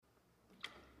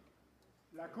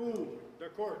La Cour, the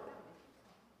court.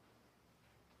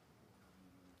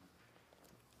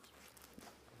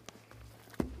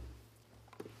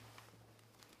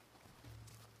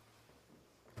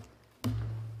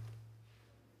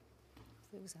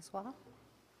 Vous asseoir.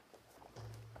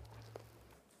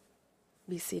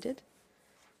 Be seated.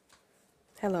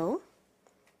 Hello.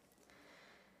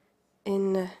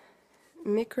 In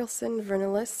Mickelson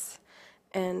Vernalis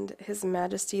and His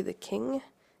Majesty the King,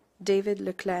 David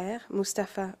Leclerc,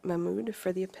 Mustafa Mahmoud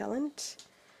for the appellant,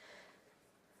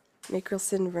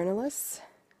 Mickelson Vernalis,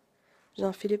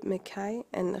 Jean-Philippe Mackay,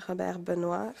 and Robert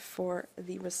Benoit for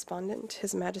the respondent,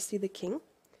 His Majesty the King.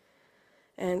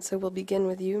 And so we'll begin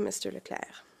with you, Mr.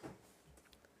 Leclerc.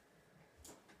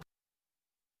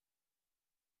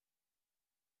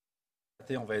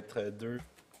 On va être deux.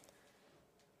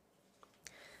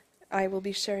 I will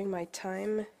be sharing my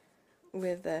time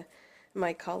with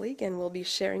my colleague, and we'll be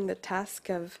sharing the task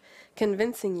of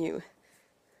convincing you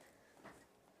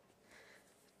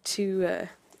to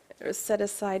set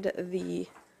aside the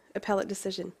appellate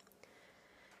decision.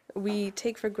 We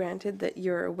take for granted that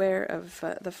you're aware of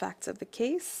the facts of the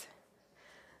case.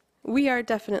 We are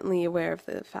definitely aware of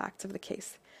the facts of the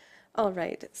case. All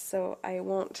right, so I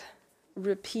won't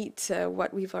repeat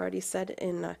what we've already said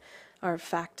in our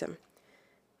factum.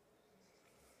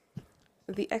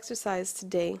 The exercise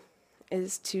today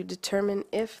is to determine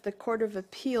if the Court of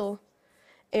Appeal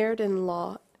erred in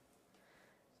law.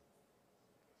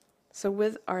 So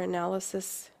with our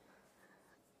analysis,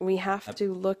 we have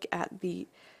to look at the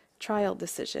trial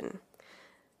decision.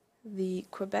 The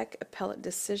Quebec appellate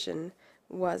decision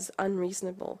was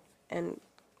unreasonable and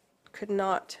could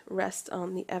not rest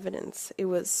on the evidence. It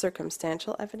was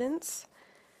circumstantial evidence,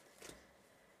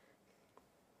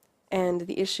 and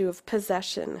the issue of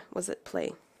possession was at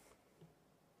play.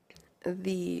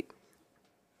 The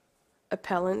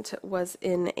appellant was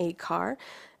in a car.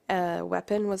 A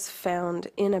weapon was found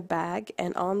in a bag,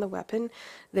 and on the weapon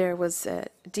there was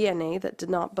DNA that did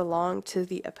not belong to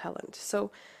the appellant.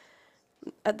 So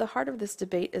at the heart of this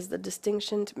debate is the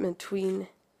distinction between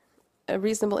a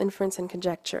reasonable inference and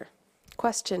conjecture.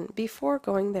 Question: before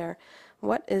going there,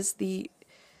 what is the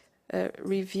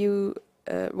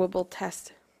reviewable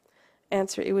test?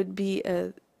 Answer: it would be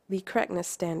the correctness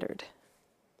standard.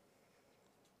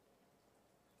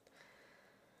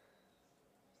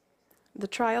 The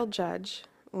trial judge,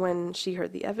 when she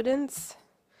heard the evidence,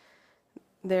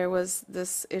 there was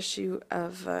this issue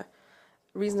of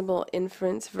reasonable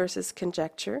inference versus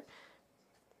conjecture.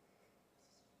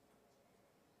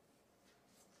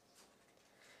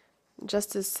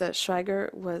 Justice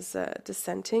Schweiger was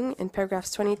dissenting. In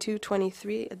paragraphs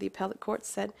 22-23, the appellate court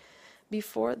said,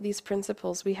 before these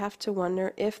principles, we have to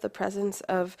wonder if the presence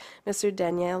of Mr.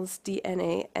 Daniel's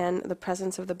DNA and the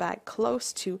presence of the bag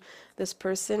close to this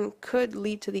person could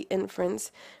lead to the inference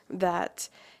that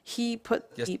he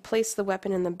placed the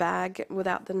weapon in the bag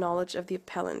without the knowledge of the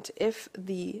appellant. If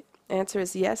the answer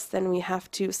is yes, then we have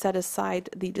to set aside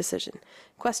the decision.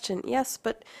 Question: yes,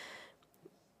 but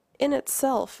in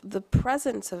itself, the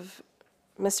presence of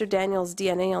Mr. Daniel's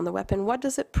DNA on the weapon, what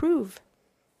does it prove?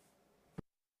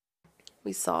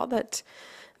 We saw that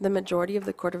the majority of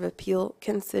the Court of Appeal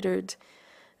considered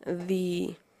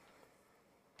the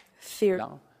theory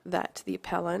that the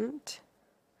appellant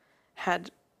had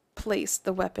placed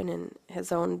the weapon in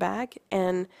his own bag,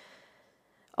 and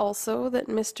also that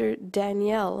Mr.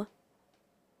 Daniel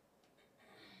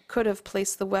could have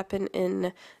placed the weapon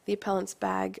in the appellant's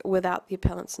bag without the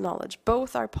appellant's knowledge.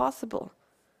 Both are possible.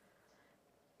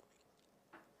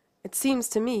 It seems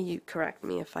to me, you correct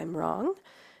me if I'm wrong,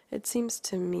 it seems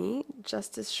to me,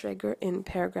 Justice Schweiger in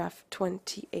paragraph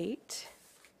 28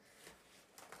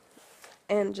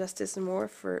 and Justice Moore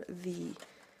for the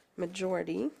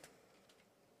majority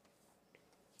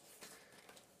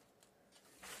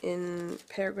in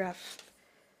paragraph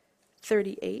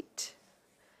 38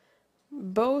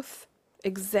 both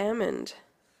examined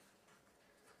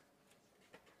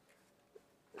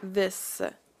this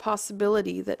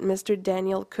possibility that Mr.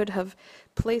 Daniel could have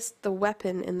placed the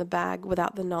weapon in the bag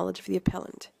without the knowledge of the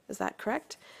appellant. Is that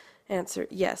correct? Answer: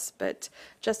 yes, but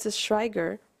Justice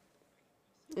Schweiger,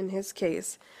 in his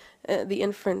case, the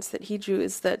inference that he drew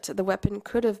is that the weapon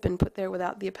could have been put there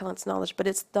without the appellant's knowledge, but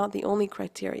it's not the only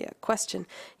criteria. Question: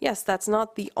 yes, that's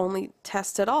not the only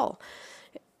test at all.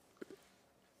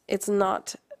 It's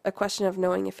not a question of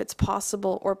knowing if it's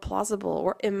possible or plausible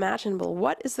or imaginable.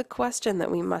 What is the question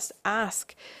that we must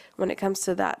ask when it comes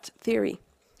to that theory?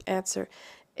 Answer: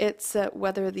 it's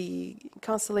whether the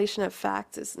constellation of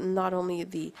facts is not only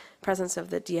the presence of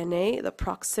the DNA, the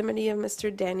proximity of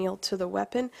Mr. Daniel to the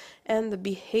weapon, and the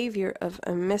behavior of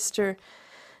Mr.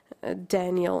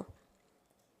 Daniel.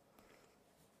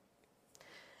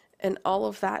 And all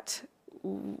of that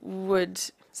would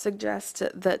suggest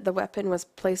that the weapon was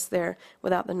placed there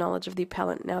without the knowledge of the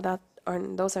appellant. Now,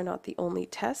 those are not the only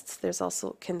tests. There's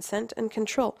also consent and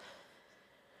control.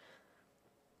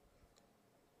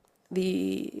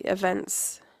 The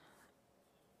events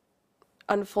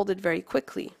unfolded very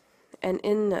quickly, and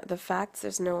in the facts,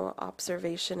 there's no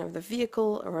observation of the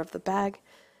vehicle or of the bag.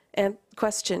 And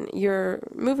question, you're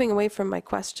moving away from my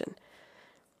question.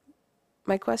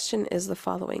 My question is the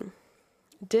following.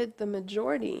 Did the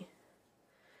majority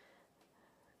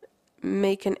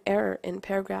make an error in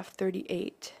paragraph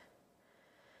 38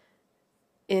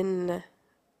 in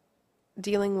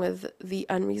dealing with the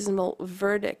unreasonable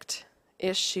verdict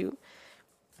issue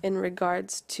in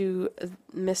regards to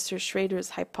Mr.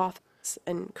 Schrader's hypothesis?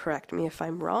 And correct me if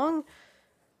I'm wrong,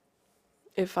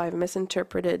 if I've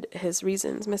misinterpreted his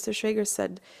reasons. Mr. Schrager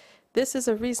said this is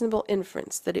a reasonable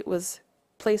inference that it was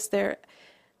placed there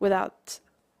without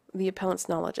the appellant's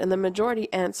knowledge, and the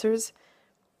majority answers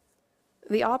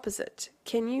the opposite.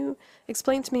 Can you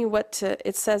explain to me what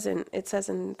it says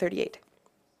in 38?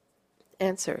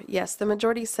 Answer: yes, the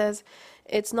majority says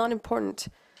it's not important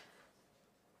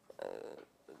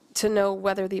to know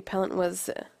whether the appellant was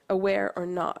aware or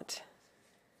not.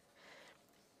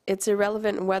 It's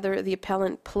irrelevant whether the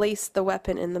appellant placed the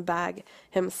weapon in the bag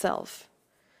himself.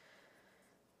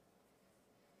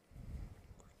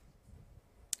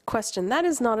 Question: that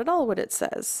is not at all what it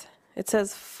says. It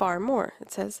says far more.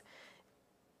 It says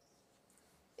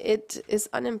it is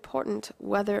unimportant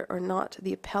whether or not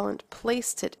the appellant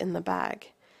placed it in the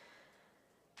bag.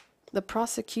 The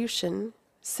prosecution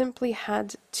simply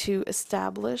had to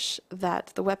establish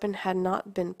that the weapon had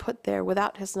not been put there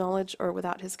without his knowledge or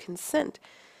without his consent.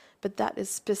 But that is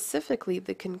specifically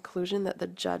the conclusion that the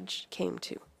judge came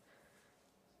to.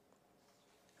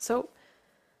 So,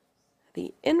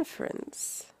 the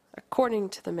inference, according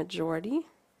to the majority,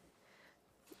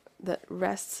 that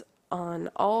rests on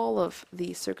all of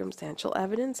the circumstantial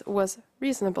evidence was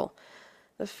reasonable.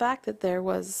 The fact that there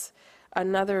was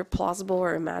another plausible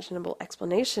or imaginable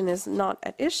explanation is not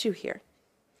at issue here.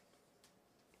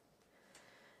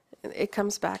 It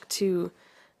comes back to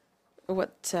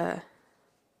what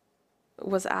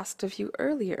was asked of you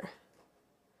earlier.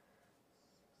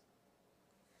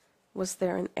 Was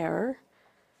there an error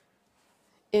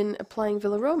in applying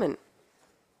Villa-Roman?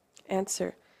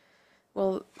 Answer: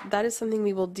 well, that is something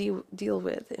we will deal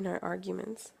with in our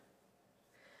arguments.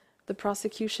 The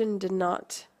prosecution did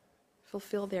not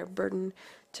fulfill their burden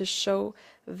to show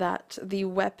that the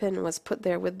weapon was put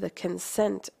there with the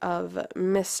consent of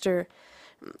Mr.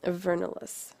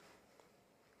 Vernelis.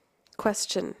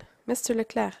 Question: Mr.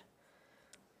 Leclerc,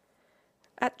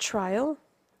 at trial,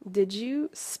 did you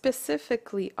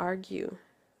specifically argue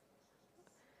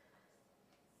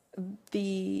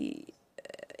the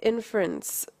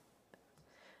inference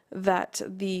that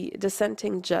the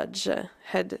dissenting judge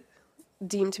had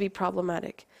deemed to be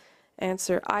problematic?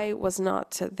 Answer: I was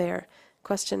not there.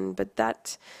 Question: but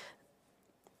that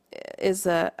is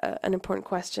an important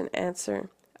question. Answer: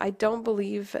 I don't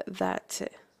believe that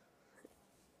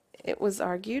it was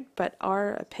argued, but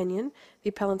our opinion, the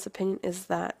appellant's opinion, is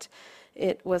that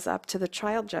it was up to the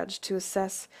trial judge to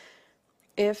assess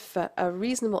if a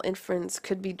reasonable inference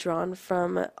could be drawn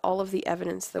from all of the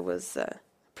evidence that was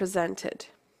presented.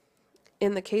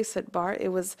 In the case at bar, it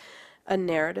was a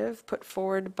narrative put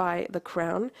forward by the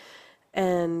Crown,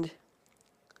 and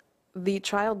the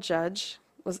trial judge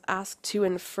was asked to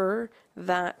infer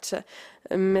that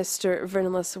Mr.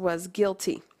 Vernelis was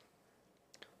guilty.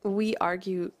 We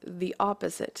argue the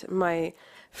opposite. My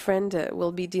friend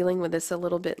will be dealing with this a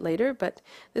little bit later, but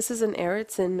this is an error.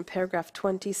 It's in paragraph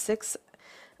 26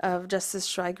 of Justice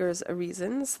Schreiger's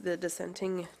reasons, the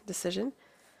dissenting decision.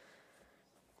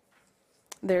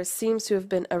 There seems to have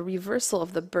been a reversal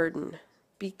of the burden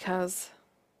because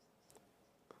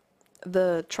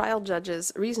the trial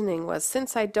judge's reasoning was,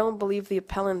 since I don't believe the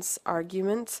appellant's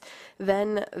arguments,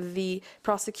 then the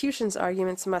prosecution's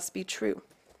arguments must be true.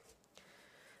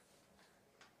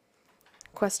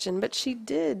 Question: but she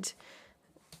didn't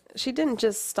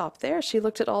just stop there. She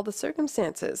looked at all the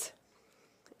circumstances.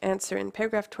 Answer: in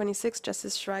paragraph 26,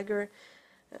 Justice Schreiger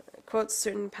quotes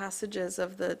certain passages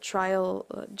of the trial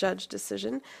judge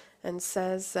decision and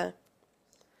says,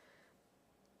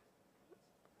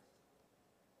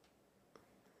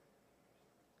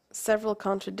 several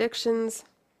contradictions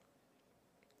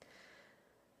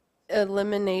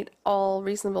eliminate all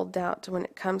reasonable doubt when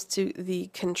it comes to the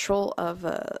control of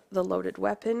the loaded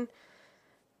weapon.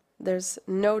 There's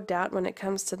no doubt when it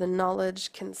comes to the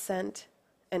knowledge, consent,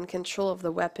 and control of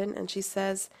the weapon. And she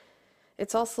says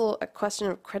it's also a question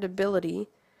of credibility,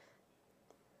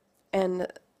 and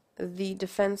the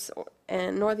defense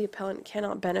and nor the appellant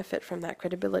cannot benefit from that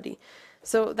credibility.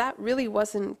 So that really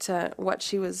wasn't what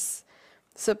she was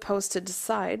supposed to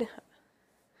decide.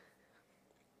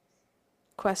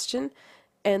 Question.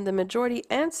 And the majority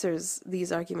answers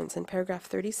these arguments in paragraph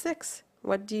 36.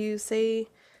 What do you say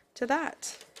to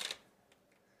that?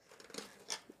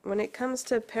 When it comes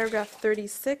to paragraph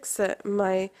 36,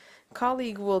 my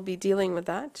colleague will be dealing with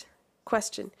that.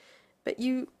 Question. But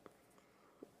you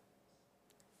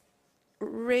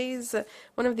raise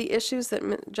one of the issues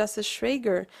that Justice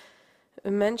Schrager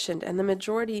mentioned, and the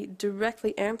majority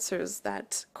directly answers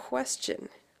that question.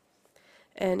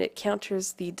 And it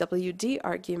counters the WD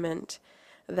argument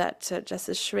that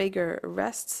Justice Schrager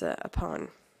rests upon.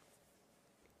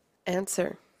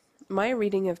 Answer. My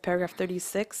reading of paragraph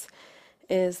 36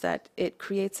 is that it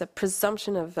creates a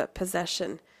presumption of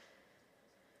possession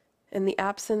in the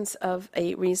absence of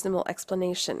a reasonable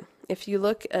explanation. If you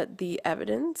look at the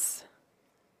evidence,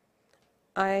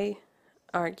 I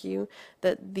argue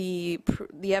that the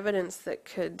evidence that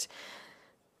could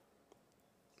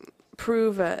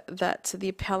prove that the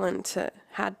appellant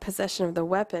had possession of the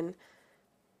weapon,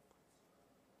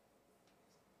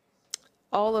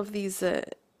 all of these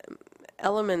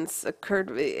elements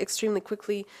occurred extremely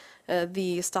quickly.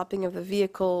 The stopping of the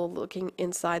vehicle, looking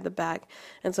inside the bag.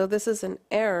 And so this is an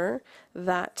error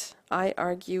that I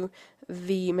argue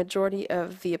the majority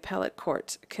of the appellate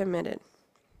court committed.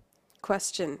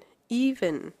 Question.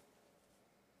 Even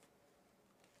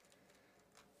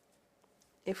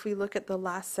if we look at the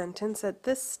last sentence, at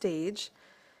this stage,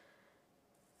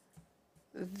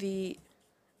 the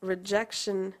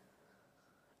rejection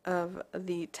of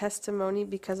the testimony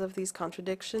because of these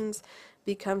contradictions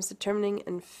becomes determining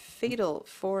and fatal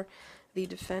for the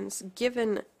defense,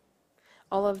 given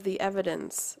all of the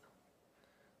evidence.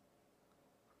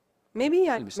 Maybe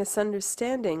I'm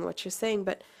misunderstanding what you're saying,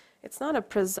 but it's not a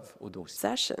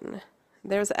possession.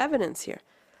 There's evidence here.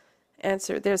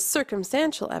 Answer. There's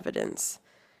circumstantial evidence.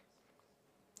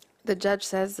 The judge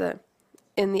says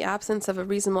in the absence of a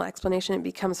reasonable explanation, it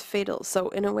becomes fatal. So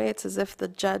in a way, it's as if the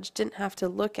judge didn't have to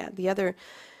look at the other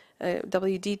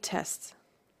WD tests.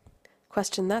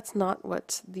 Question. That's not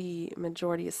what the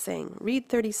majority is saying. Read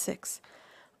 36.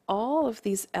 All of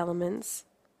these elements,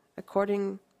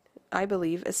 according, I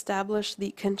believe, establish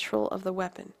the control of the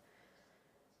weapon.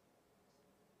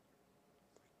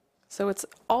 So it's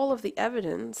all of the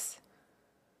evidence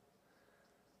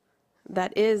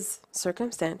that is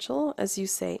circumstantial, as you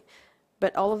say,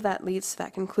 but all of that leads to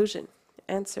that conclusion.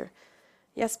 Answer.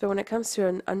 Yes, but when it comes to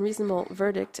an unreasonable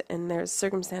verdict and there's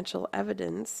circumstantial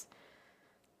evidence,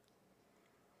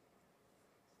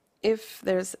 if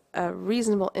there's a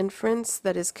reasonable inference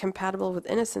that is compatible with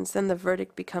innocence, then the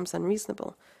verdict becomes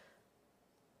unreasonable.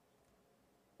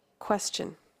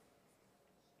 Question.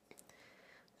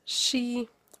 She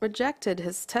rejected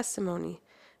his testimony,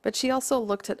 but she also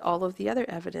looked at all of the other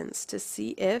evidence to see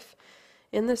if,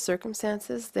 in the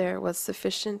circumstances, there was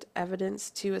sufficient evidence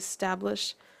to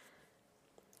establish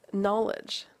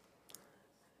knowledge.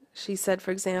 She said,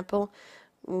 for example,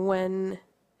 when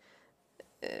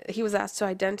he was asked to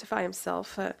identify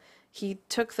himself, he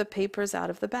took the papers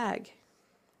out of the bag.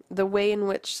 The way in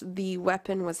which the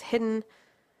weapon was hidden,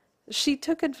 she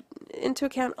took into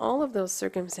account all of those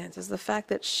circumstances. The fact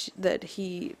that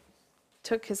he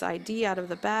took his ID out of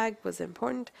the bag was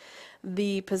important.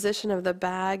 The position of the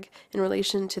bag in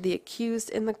relation to the accused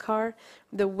in the car,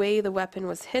 the way the weapon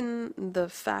was hidden, the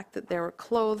fact that there were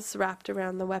clothes wrapped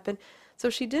around the weapon. So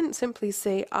she didn't simply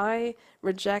say, I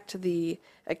reject the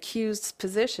accused's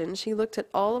position. She looked at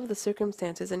all of the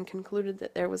circumstances and concluded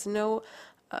that there was no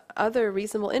other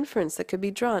reasonable inference that could be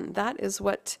drawn. That is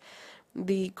what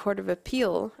the Court of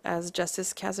Appeal, as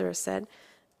Justice Kazar said,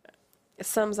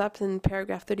 sums up in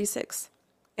paragraph 36.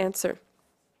 Answer.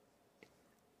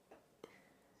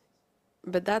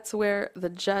 But that's where the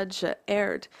judge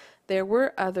erred. There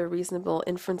were other reasonable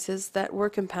inferences that were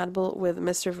compatible with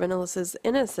Mr. Vinilis's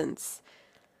innocence.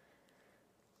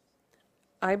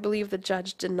 I believe the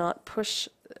judge did not push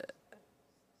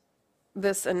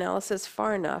this analysis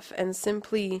far enough and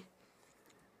simply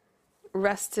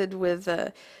rested with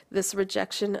this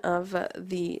rejection of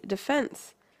the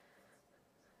defense.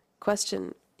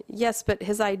 Question. Yes, but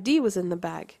his ID was in the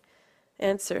bag.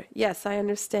 Answer. Yes, I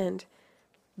understand.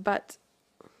 But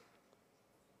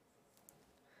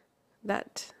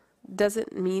that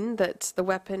doesn't mean that the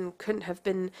weapon couldn't have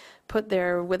been put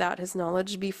there without his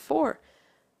knowledge before.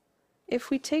 If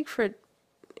we take for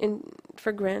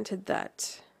granted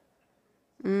that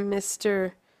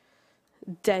Mr.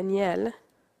 Daniel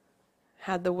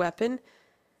had the weapon,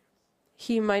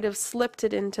 he might have slipped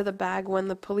it into the bag when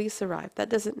the police arrived. That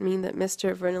doesn't mean that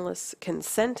Mr. Vernelis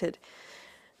consented.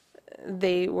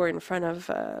 They were in front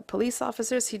of police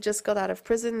officers. He just got out of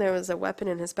prison. There was a weapon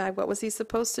in his bag. What was he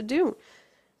supposed to do?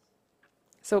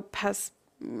 So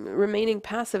remaining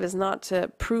passive is not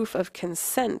proof of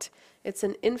consent. It's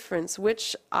an inference,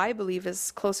 which I believe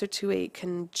is closer to a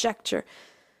conjecture.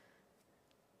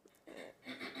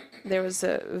 There was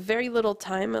very little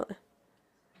time.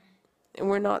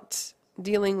 We're not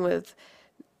dealing with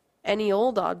any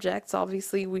old objects.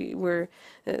 Obviously, we were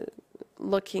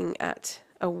looking at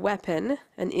a weapon,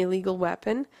 an illegal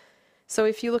weapon. So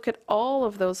if you look at all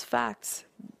of those facts,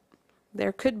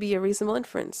 there could be a reasonable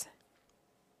inference.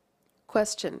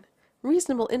 Question: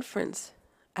 reasonable inference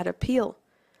at appeal.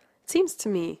 It seems to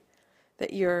me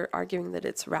that you're arguing that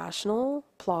it's rational,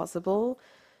 plausible,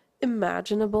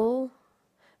 imaginable,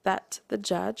 that the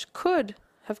judge could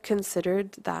have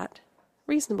considered that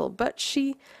reasonable, but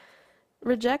she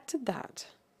rejected that.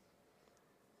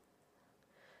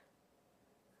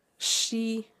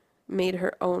 She made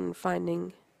her own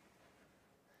finding.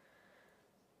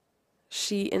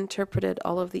 She interpreted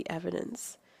all of the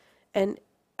evidence. And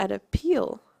at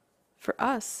appeal, for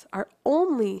us, our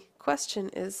only question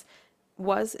is,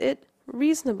 was it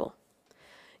reasonable?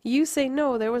 You say,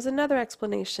 no, there was another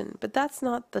explanation, but that's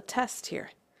not the test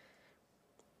here.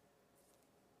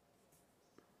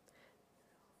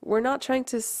 We're not trying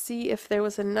to see if there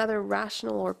was another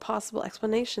rational or possible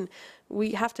explanation.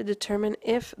 We have to determine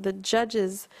if the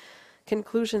judge's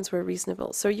conclusions were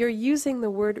reasonable. So you're using the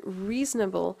word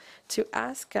reasonable to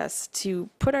ask us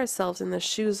to put ourselves in the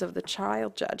shoes of the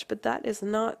trial judge, but that is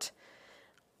not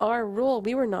our role.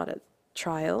 We were not at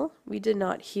trial. We did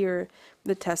not hear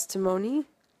the testimony.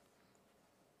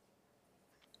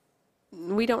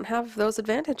 We don't have those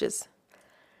advantages.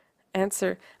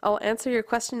 I'll answer your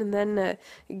question and then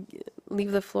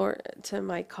leave the floor to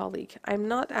my colleague. I'm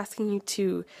not asking you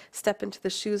to step into the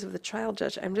shoes of the trial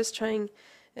judge. I'm just trying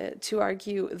to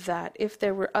argue that if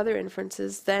there were other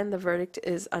inferences, then the verdict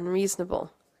is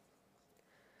unreasonable.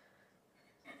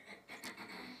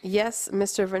 Yes,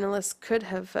 Mr. Vernelis could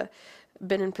have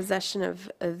been in possession of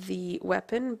the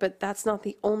weapon, but that's not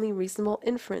the only reasonable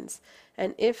inference.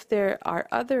 And if there are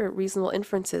other reasonable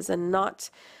inferences and not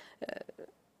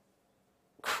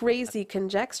crazy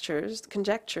conjectures,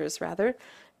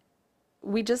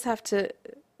 we just have to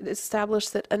establish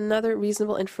that another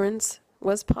reasonable inference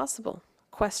was possible.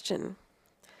 Question: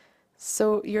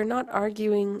 so you're not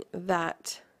arguing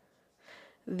that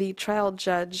the trial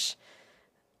judge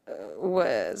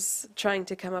was trying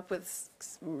to come up with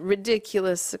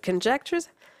ridiculous conjectures?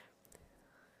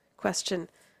 Question.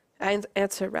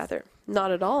 Answer rather,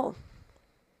 not at all.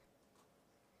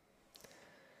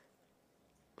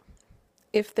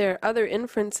 If there are other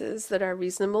inferences that are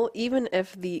reasonable, even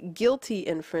if the guilty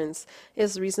inference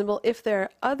is reasonable, if there are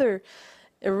other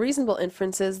reasonable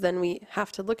inferences, then we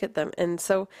have to look at them. And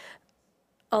so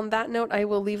on that note, I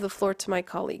will leave the floor to my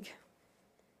colleague.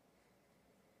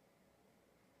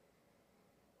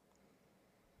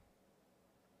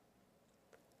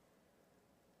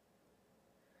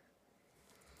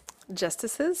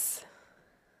 Justices?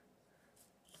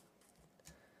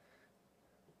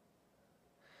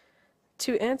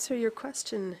 To answer your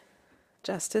question,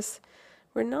 Justice,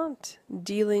 we're not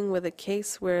dealing with a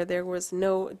case where there was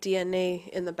no DNA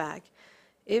in the bag.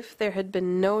 If there had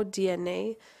been no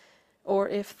DNA, or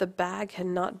if the bag had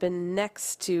not been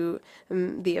next to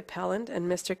the appellant and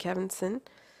Mr. Kevinson,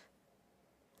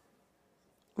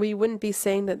 we wouldn't be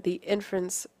saying that the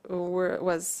inference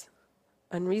was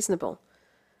unreasonable.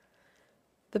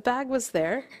 The bag was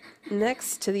there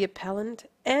next to the appellant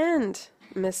and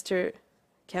Mr.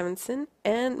 Kevinson,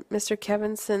 and Mr.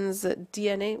 Kevinson's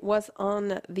DNA was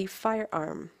on the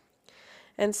firearm.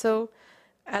 And so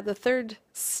at the third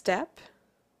step,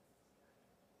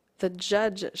 the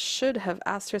judge should have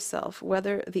asked herself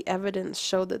whether the evidence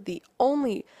showed that the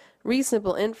only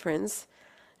reasonable inference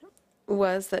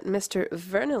was that Mr.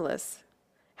 Vernelis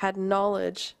had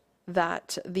knowledge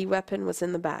that the weapon was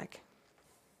in the bag.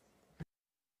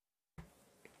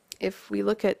 If we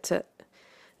look at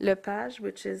Lepage,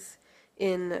 which is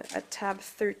in tab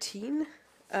 13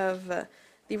 of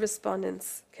the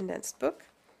respondent's condensed book,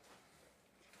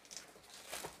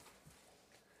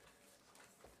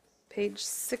 page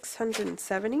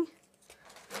 670,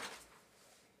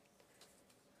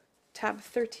 tab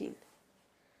 13.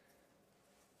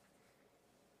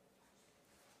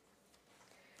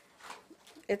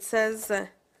 It says,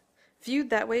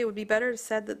 Viewed that way, it would be better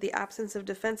said that the absence of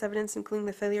defense evidence, including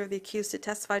the failure of the accused to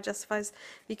testify, justifies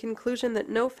the conclusion that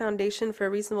no foundation for a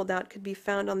reasonable doubt could be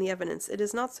found on the evidence. It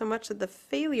is not so much that the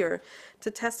failure to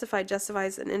testify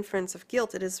justifies an inference of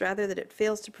guilt, it is rather that it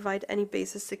fails to provide any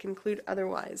basis to conclude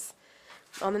otherwise.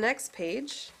 On the next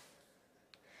page,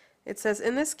 it says,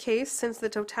 in this case, since the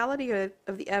totality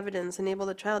of the evidence enabled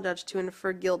the trial judge to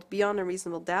infer guilt beyond a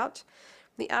reasonable doubt,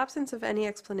 the absence of any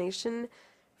explanation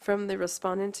from the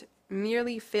respondent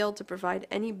merely failed to provide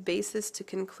any basis to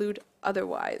conclude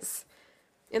otherwise.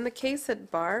 In the case at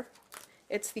bar,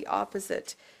 it's the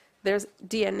opposite. There's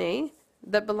DNA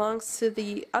that belongs to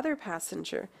the other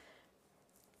passenger.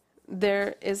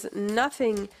 There is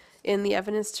nothing in the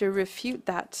evidence to refute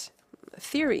that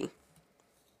theory.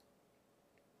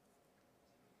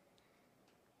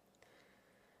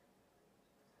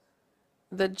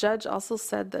 The judge also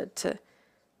said that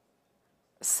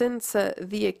since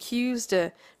the accused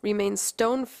remained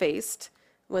stone-faced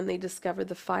when they discovered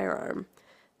the firearm,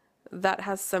 that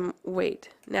has some weight.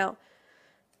 Now,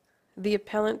 the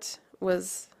appellant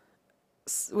was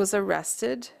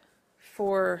arrested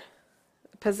for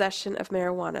possession of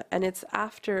marijuana, and it's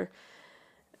after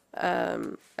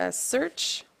a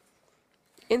search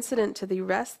incident to the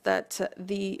arrest that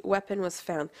the weapon was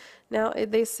found. Now,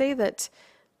 they say that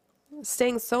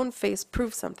staying stone-faced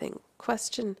proves something.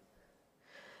 Question: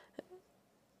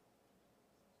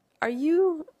 are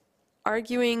you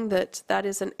arguing that that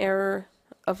is an error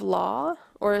of law,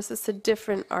 or is this a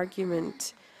different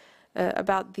argument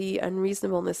about the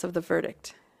unreasonableness of the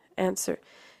verdict? Answer: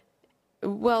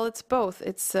 well, it's both.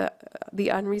 It's the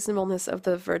unreasonableness of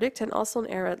the verdict and also an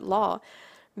error at law,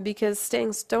 because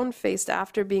staying stone-faced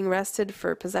after being arrested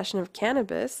for possession of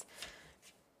cannabis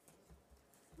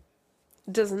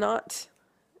does not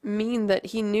mean that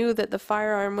he knew that the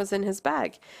firearm was in his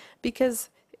bag, because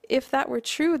if that were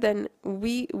true, then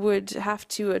we would have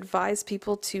to advise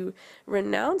people to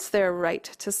renounce their right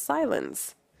to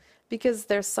silence, because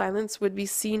their silence would be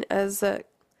seen as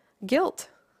guilt.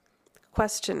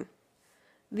 Question: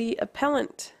 the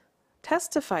appellant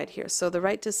testified here, so the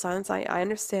right to silence, I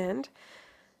understand.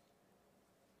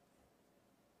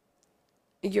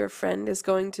 Your friend is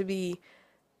going to be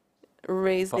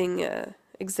raising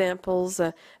examples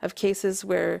of cases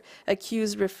where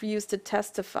accused refused to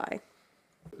testify.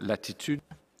 L'attitude.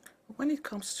 When it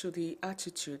comes to the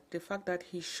attitude, the fact that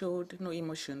he showed no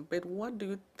emotion, but what do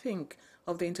you think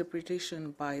of the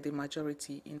interpretation by the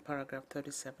majority in paragraph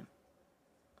 37?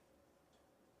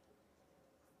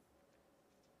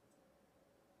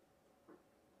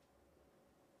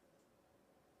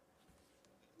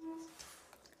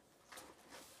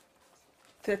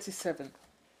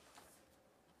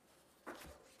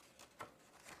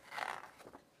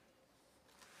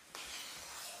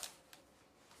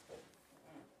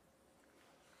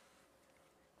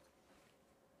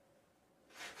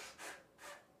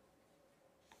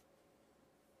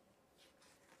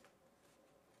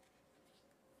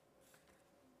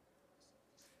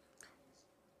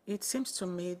 It seems to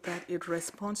me that it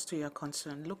responds to your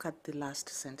concern. Look at the last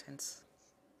sentence.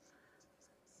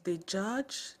 The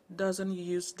judge doesn't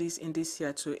use this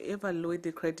indicia to evaluate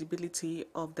the credibility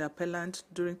of the appellant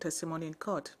during testimony in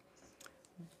court,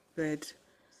 but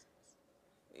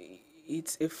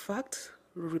it's a fact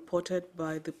reported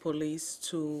by the police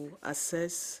to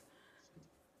assess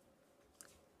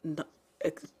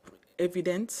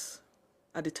evidence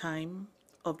at the time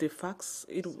of the facts.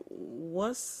 It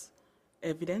was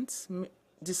evidence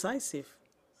decisive.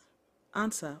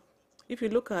 Answer: if you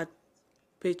look at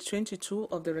page 22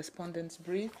 of the respondent's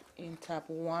brief in tab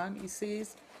 1, it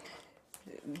says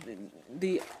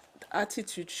the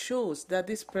attitude shows that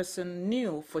this person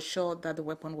knew for sure that the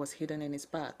weapon was hidden in his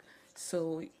bag.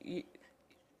 So he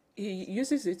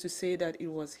uses it to say that he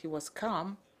was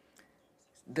calm.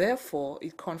 Therefore,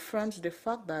 it confirms the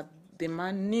fact that the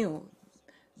man knew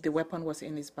the weapon was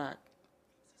in his bag.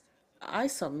 I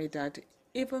submit that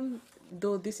even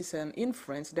though this is an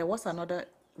inference, there was another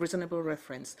reasonable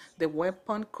reference. The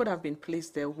weapon could have been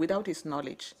placed there without his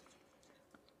knowledge.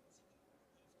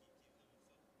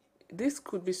 This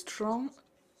could be strong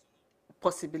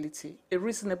possibility, a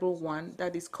reasonable one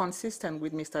that is consistent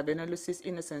with Mr. Benelusi's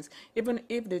innocence. Even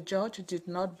if the judge did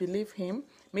not believe him,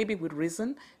 maybe with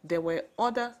reason, there were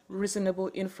other reasonable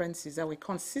inferences that were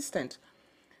consistent.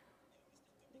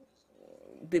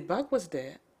 The bag was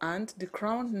there, and the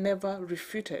Crown never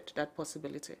refuted that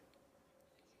possibility.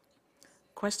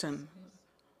 Question: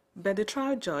 but the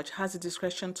trial judge has the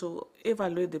discretion to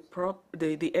evaluate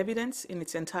the evidence in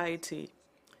its entirety.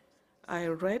 I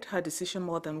read her decision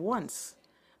more than once,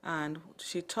 And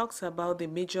she talks about the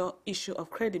major issue of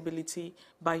credibility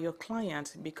by your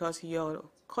client because your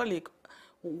colleague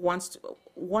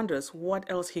wonders what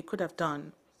else he could have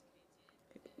done.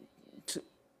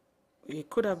 He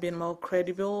could have been more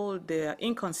credible. There are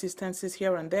inconsistencies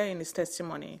here and there in his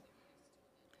testimony.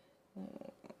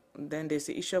 Then there's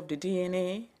the issue of the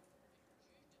DNA.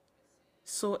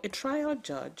 So a trial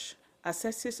judge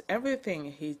assesses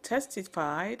everything he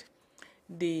testified,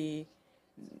 the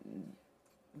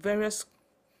various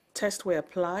tests were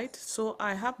applied, so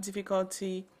I have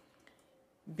difficulty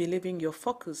believing your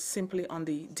focus simply on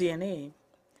the DNA.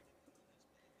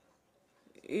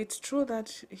 It's true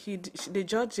that the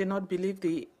judge did not believe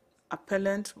the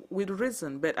appellant with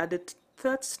reason, but at the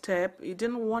third step, he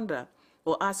didn't wonder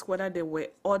or ask whether there were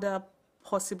other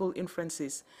possible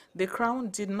inferences. The Crown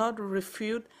did not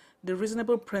refute the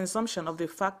reasonable presumption of the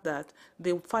fact that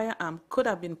the firearm could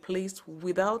have been placed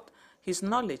without his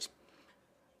knowledge.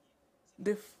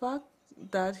 The fact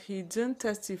that he didn't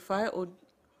testify or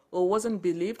wasn't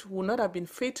believed would not have been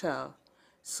fatal.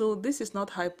 So this is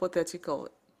not hypothetical.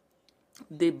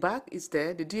 The bag is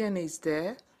there, the DNA is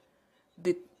there,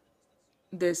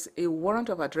 there's a warrant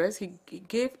of address, he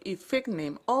gave a fake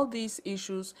name. All these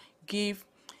issues give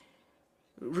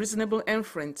reasonable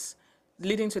inference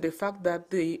leading to the fact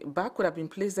that the bag could have been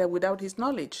placed there without his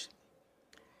knowledge.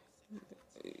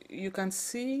 You can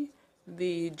see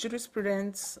the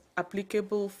jurisprudence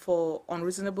applicable for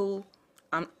unreasonable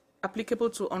applicable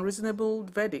to unreasonable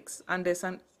verdicts, and there's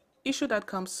an issue that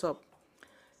comes up.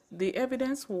 The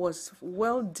evidence was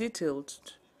well detailed,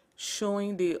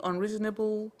 showing the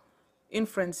unreasonable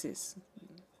inferences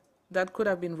that could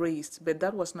have been raised, but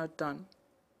that was not done.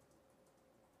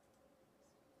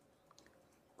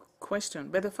 Question,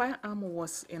 but the firearm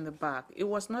was in the bag. It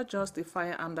was not just the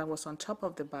firearm that was on top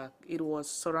of the bag. It was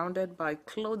surrounded by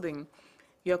clothing.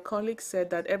 Your colleague said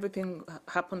that everything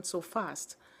happened so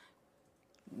fast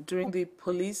during the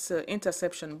police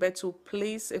interception, but to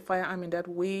place a firearm in that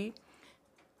way,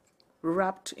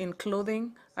 wrapped in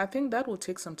clothing, I think that will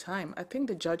take some time. I think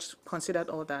the judge considered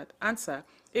all that. Answer,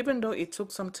 even though it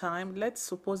took some time, let's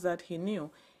suppose that he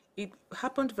knew. It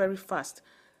happened very fast.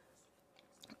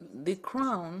 The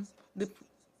Crown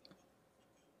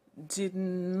did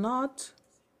not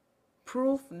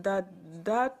prove that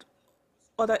that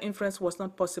other inference was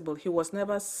not possible. He was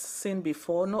never seen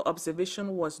before. No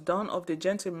observation was done of the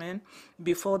gentleman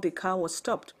before the car was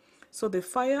stopped. So the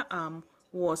firearm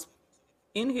was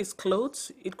in his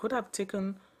clothes. It could have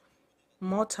taken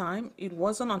more time. It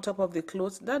wasn't on top of the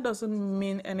clothes. That doesn't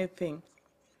mean anything.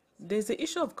 There's the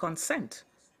issue of consent.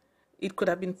 It could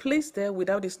have been placed there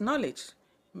without his knowledge.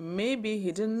 Maybe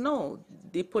he didn't know.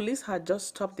 The police had just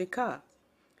stopped the car.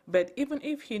 But even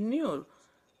if he knew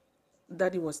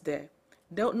that it was there,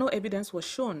 no evidence was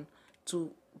shown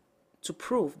to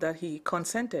prove that he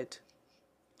consented.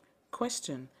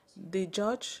 Question, the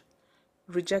judge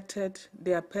rejected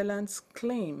the appellant's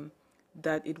claim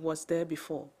that it was there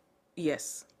before.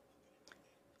 Yes.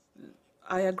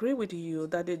 I agree with you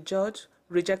that the judge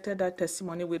rejected that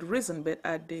testimony with reason, but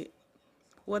at the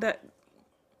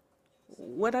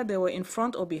whether they were in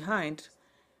front or behind,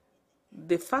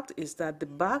 the fact is that the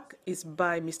bag is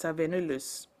by Mr.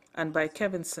 Venulus and by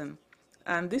Kevinson,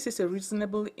 and this is a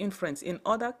reasonable inference. In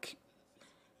other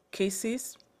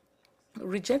cases,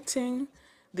 rejecting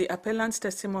the appellant's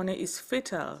testimony is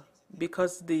fatal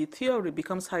because the theory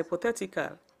becomes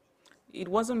hypothetical. It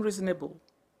wasn't reasonable.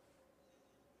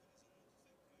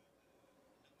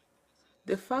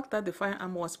 The fact that the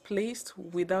firearm was placed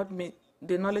without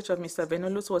the knowledge of Mr.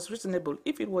 Venulus was reasonable.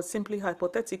 If it was simply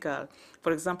hypothetical,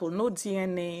 for example, no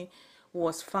DNA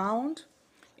was found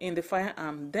in the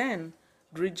firearm, then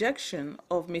rejection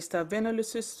of Mr.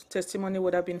 Venulus's testimony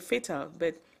would have been fatal.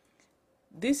 But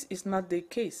this is not the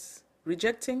case.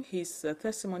 Rejecting his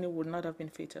testimony would not have been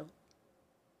fatal.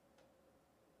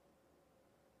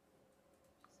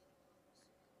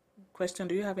 Question,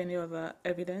 do you have any other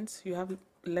evidence? You have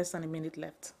less than a minute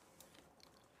left.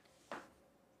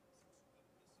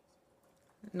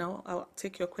 No, I'll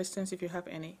take your questions if you have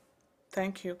any.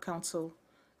 Thank you, counsel.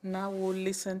 Now we'll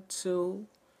listen to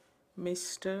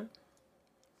Mr.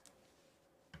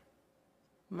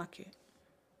 Maki.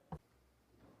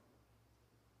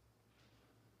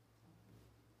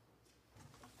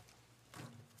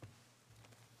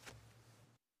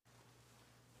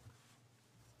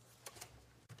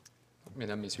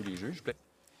 Mesdames, Messieurs les juges,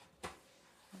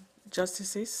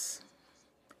 Justices,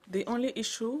 the only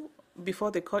issue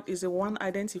before the court is the one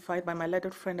identified by my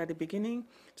learned friend at the beginning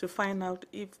to find out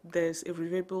if there's a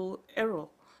reviewable error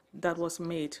that was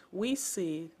made. We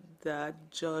see that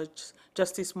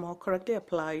Justice Moore correctly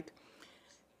applied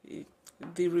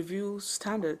the review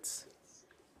standards,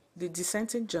 the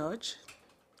dissenting judge,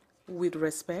 with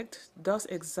respect, does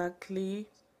exactly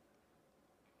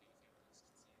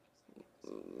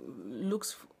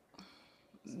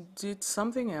did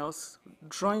something else,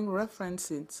 drawing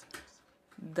references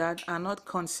that are not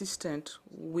consistent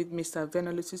with Mr.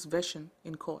 Venalus's version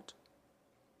in court.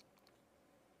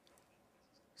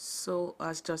 So,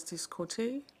 as Justice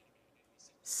Cote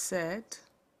said,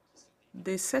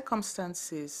 the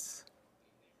circumstances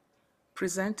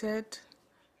presented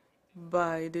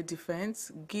by the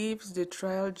defense gives the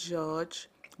trial judge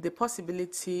the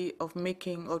possibility of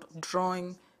making or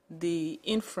drawing the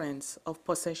inference of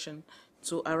possession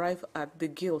to arrive at the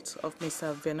guilt of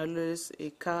Mr. Venalus. A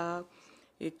car,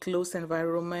 a closed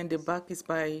environment, the back is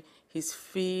by his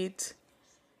feet,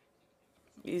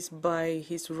 is by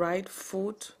his right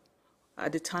foot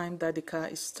at the time that the car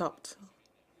is stopped.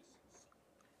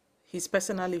 His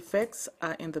personal effects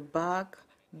are in the back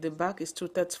is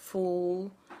two-thirds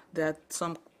full, there are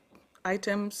some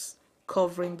items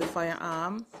covering the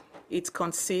firearm, it's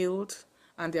concealed,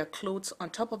 and there are clothes on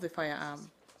top of the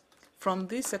firearm. From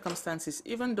these circumstances,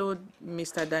 even though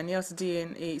Mr. Daniel's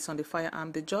DNA is on the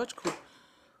firearm, the judge could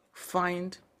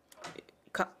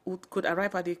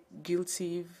arrive at a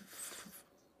guilty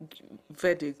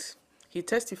verdict. He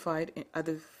testified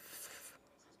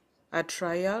at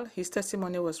trial. His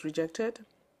testimony was rejected.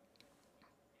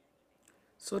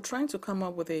 So trying to come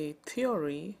up with a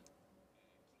theory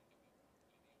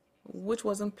which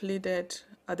wasn't pleaded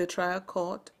at the trial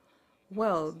court,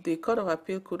 well, the Court of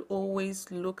Appeal could always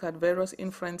look at various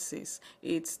inferences.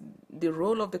 It's the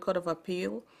role of the Court of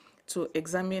Appeal to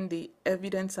examine the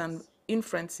evidence and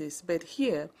inferences. But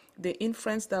here, the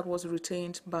inference that was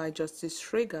retained by Justice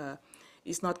Schrager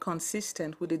is not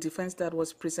consistent with the defense that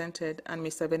was presented and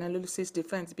Mr. Venalus's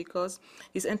defense, because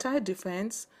his entire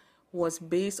defense was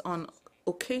based on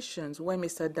occasions where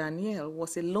Mr. Daniel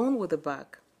was alone with the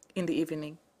bag in the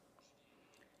evening.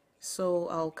 So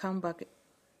I'll come back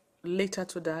later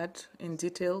to that in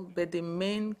detail, but the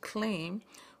main claim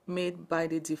made by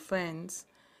the defense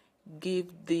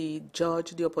gave the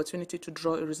judge the opportunity to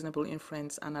draw a reasonable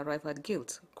inference and arrive at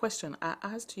guilt. Question: I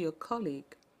asked your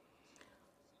colleague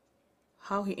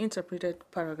how he interpreted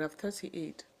paragraph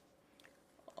 38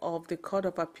 of the Court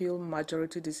of Appeal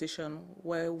majority decision,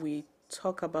 where we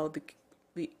talk about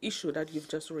the issue that you've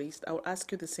just raised. I'll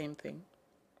ask you the same thing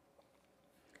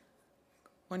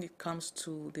when it comes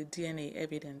to the DNA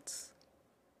evidence.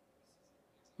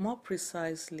 More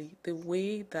precisely, the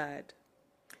way that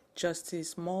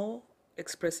Justice Moore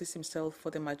expresses himself for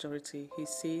the majority. He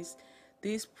says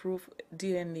this proof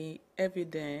DNA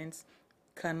evidence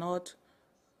cannot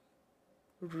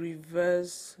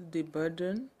reverse the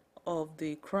burden of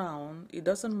the Crown. It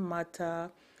doesn't matter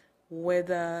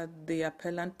whether the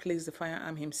appellant placed the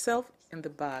firearm himself in the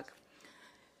bag.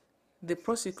 The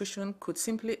prosecution could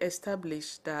simply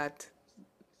establish that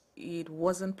it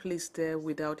wasn't placed there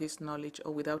without his knowledge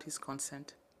or without his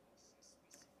consent.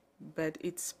 But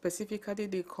it's specifically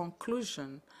the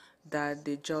conclusion that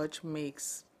the judge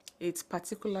makes. It's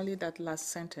particularly that last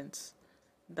sentence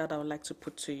that I would like to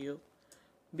put to you,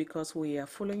 because we are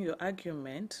following your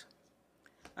argument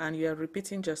and you are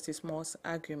repeating Justice Moore's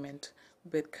argument.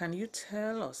 But can you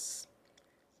tell us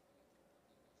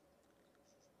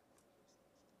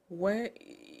where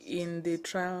in the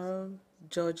trial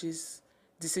judge's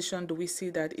decision do we see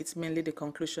that it's mainly the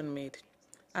conclusion made?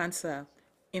 Answer: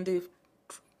 in the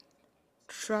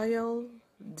trial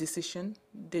decision,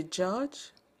 the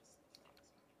judge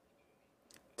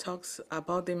talks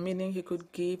about the meaning he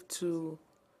could give to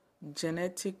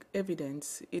genetic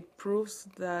evidence. It proves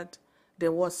that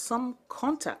there was some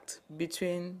contact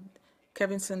between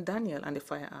Kevinson Daniel and the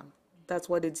firearm. That's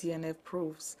what the DNF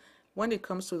proves. When it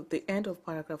comes to the end of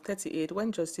paragraph 38,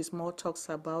 when Justice Moore talks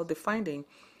about the finding,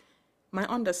 my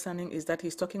understanding is that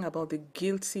he's talking about the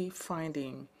guilty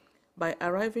finding. By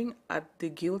arriving at the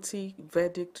guilty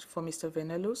verdict for Mr.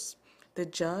 Venalus, the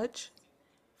judge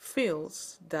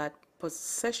feels that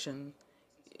possession,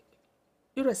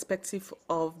 irrespective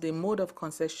of the mode of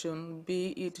concession, be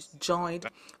it joint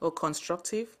or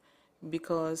constructive,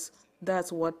 because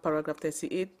that's what paragraph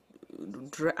 38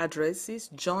 addresses,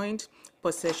 joint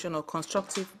possession or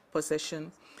constructive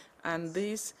possession. And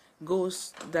this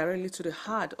goes directly to the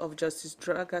heart of Justice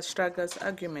Strager's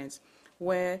arguments,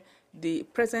 where the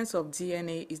presence of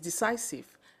DNA is decisive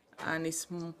and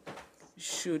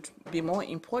should be more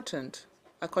important,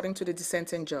 according to the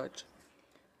dissenting judge.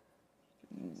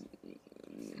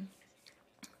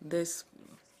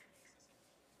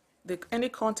 Any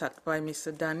contact by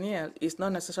Mr. Daniel is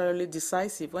not necessarily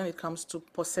decisive when it comes to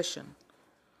possession.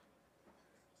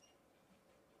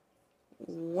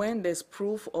 when there's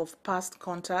proof of past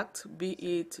contact, be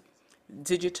it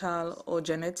digital or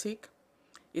genetic,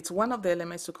 it's one of the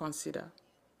elements to consider.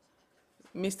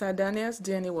 Mr. Daniel's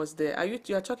DNA was there.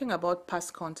 You are talking about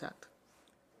past contact,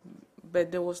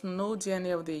 but there was no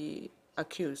DNA of the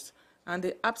accused, and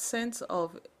the absence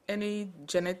of any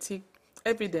genetic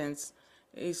evidence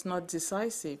is not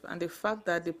decisive, and the fact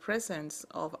that the presence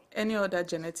of any other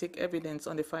genetic evidence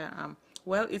on the firearm,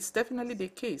 well, it's definitely the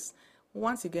case.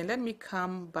 Once again, let me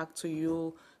come back to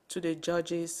you to the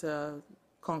judge's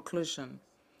conclusion.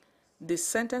 The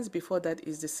sentence before that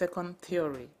is the second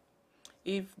theory.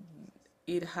 If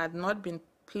it had not been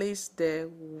placed there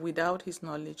without his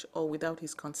knowledge or without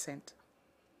his consent.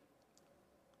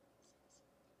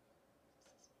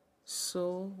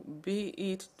 So, be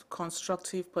it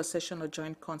constructive possession or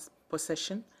joint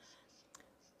possession,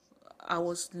 I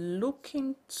was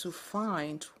looking to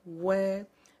find where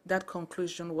that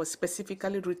conclusion was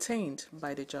specifically retained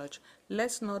by the judge.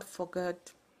 Let's not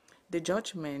forget the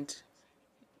judgment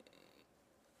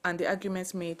and the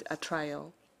arguments made at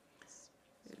trial.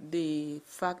 The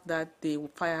fact that the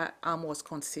firearm was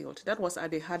concealed, that was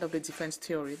at the heart of the defense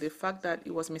theory. The fact that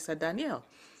it was Mr. Daniel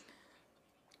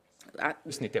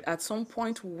at some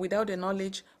point without the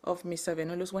knowledge of Mr.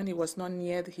 Venulus when he was not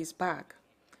near his bag.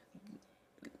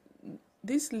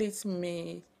 This leads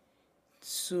me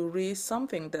to raise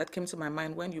something that came to my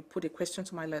mind when you put a question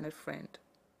to my learned friend.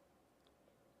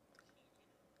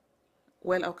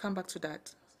 Well, I'll come back to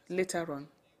that later on.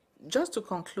 Just to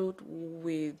conclude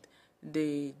with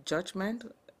the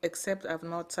judgment, except I've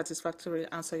not satisfactorily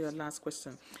answered your last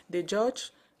question. The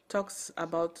judge talks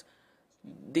about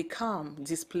the calm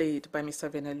displayed by Mr.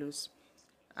 Venulus.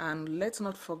 And let's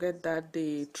not forget that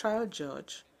the trial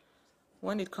judge,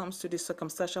 when it comes to the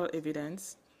circumstantial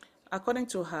evidence, according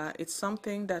to her, it's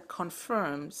something that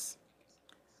confirms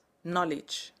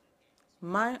knowledge.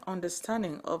 My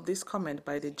understanding of this comment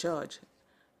by the judge,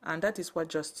 and that is what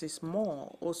Justice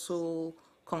Moore also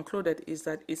concluded, is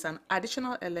that it's an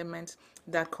additional element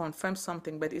that confirms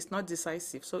something, but it's not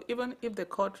decisive. So even if the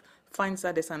court finds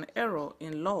that there's an error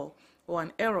in law or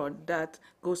an error that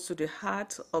goes to the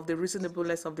heart of the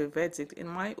reasonableness of the verdict, in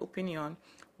my opinion,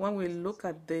 when we look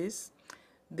at this,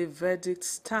 the verdict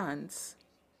stands.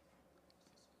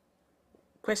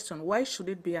 Question, why should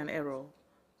it be an error?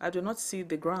 I do not see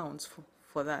the grounds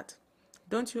for that.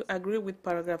 Don't you agree with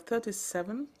paragraph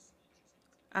 37?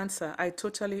 Answer, I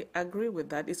totally agree with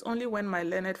that. It's only when my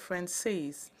learned friend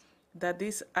says that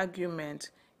this argument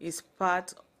is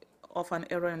part of an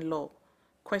error in law.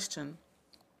 Question,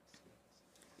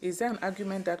 is there an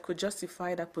argument that could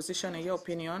justify that position in your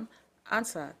opinion?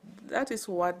 Answer, that is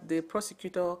what the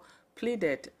prosecutor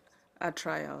pleaded at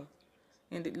trial.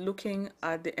 Looking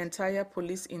at the entire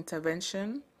police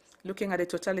intervention, looking at the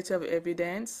totality of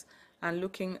evidence, and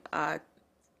looking at,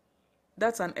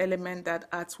 that's an element that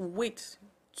adds weight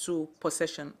to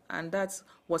possession, and that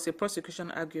was a prosecution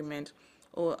argument.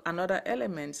 Or another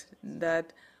element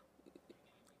that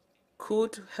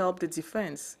could help the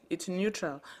defense, it's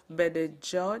neutral, but the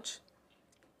judge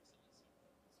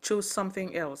chose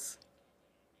something else.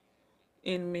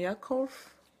 In Miyakov,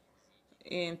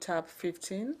 in tab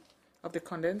 15 of the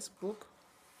condensed book,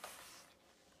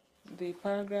 the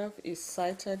paragraph is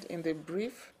cited in the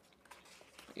brief.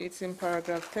 It's in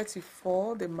paragraph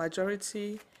 34, the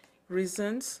majority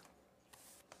reasons.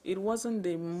 It wasn't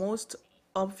the most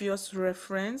obvious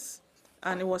reference,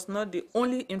 and it was not the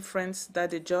only inference that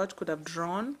the judge could have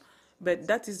drawn, but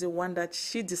that is the one that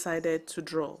she decided to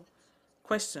draw.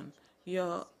 Question,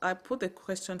 I put the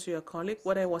question to your colleague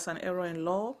whether it was an error in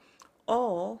law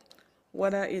or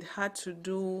whether it had to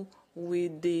do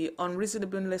with the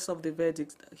unreasonableness of the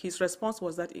verdict. His response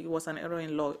was that it was an error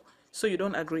in law. So you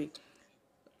don't agree?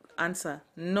 Answer,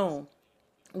 no.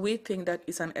 We think that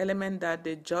it's an element that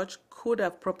the judge could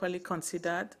have properly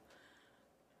considered.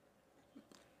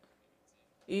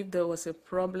 If there was a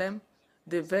problem,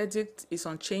 the verdict is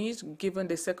unchanged given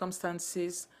the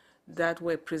circumstances that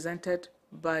were presented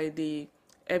by the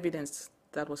evidence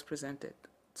that was presented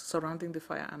surrounding the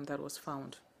firearm that was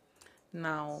found.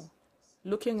 Now,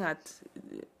 looking at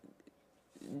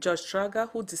Judge Trager,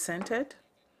 who dissented,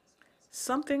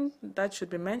 something that should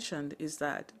be mentioned is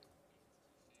that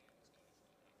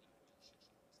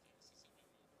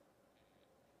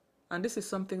and this is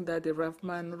something that the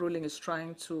Raffman ruling is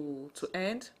trying to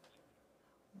end,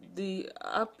 the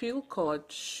appeal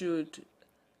court should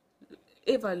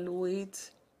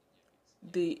evaluate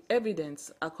the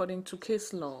evidence according to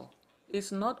case law.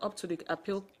 It's not up to the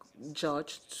appeal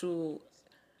judge to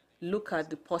look at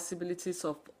the possibilities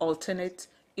of alternate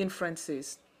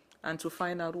inferences and to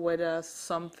find out whether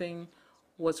something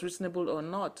was reasonable or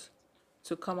not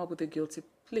to come up with a guilty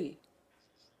plea.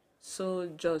 So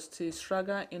Justice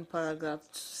Schrager, in paragraph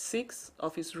 6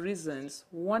 of his reasons,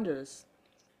 wonders,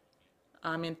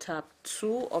 I'm in tab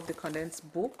 2 of the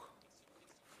condensed book.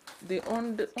 The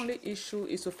only issue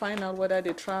is to find out whether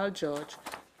the trial judge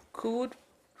could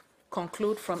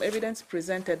conclude from evidence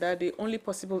presented that the only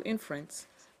possible inference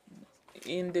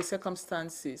in the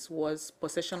circumstances was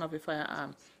possession of a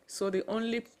firearm. So the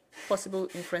only possible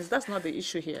inference, that's not the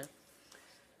issue here.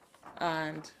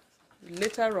 And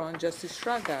later on, Justice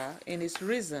Schrager, in his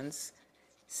reasons,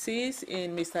 sees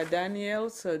in Mr.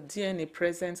 Daniels' DNA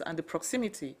presence and the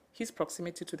proximity, his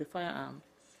proximity to the firearm,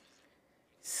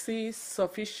 sees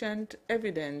sufficient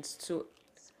evidence to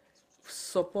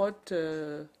support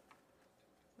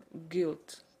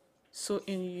guilt. So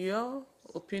in your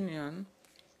opinion,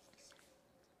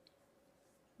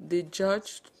 the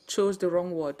judge chose the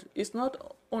wrong word. It's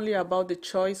not only about the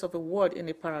choice of a word in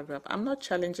a paragraph. I'm not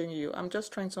challenging you. I'm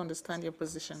just trying to understand your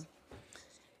position.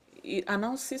 It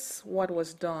announces what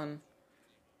was done.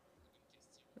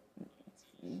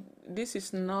 This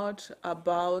is not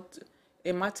about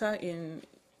a matter in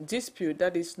dispute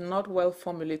that is not well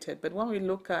formulated. But when we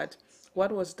look at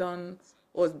what was done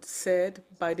or said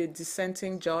by the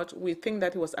dissenting judge, we think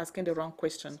that he was asking the wrong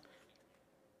question.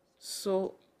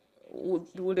 So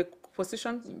would the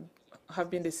position have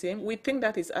been the same? We think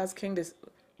that he's asking the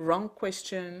wrong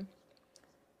question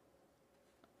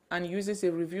and uses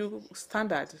a review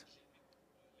standard.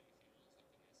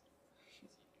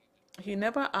 He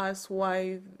never asks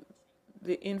why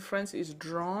the inference is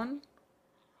drawn,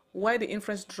 why the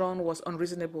inference drawn was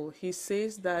unreasonable. He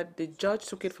says that the judge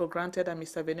took it for granted that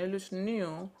Mr. Venelus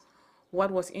knew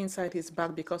what was inside his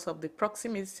bag because of the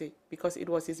proximity, because it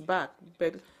was his bag.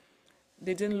 But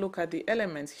they didn't look at the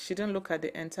elements. She didn't look at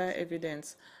the entire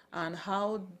evidence and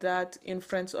how that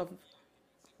inference of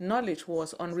knowledge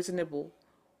was unreasonable.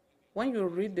 When you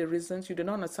read the reasons, you do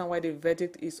not understand why the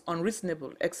verdict is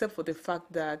unreasonable, except for the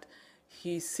fact that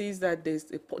he sees that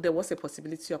there was a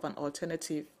possibility of an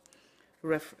alternative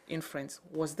inference.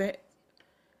 Was there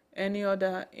any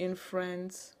other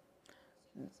inference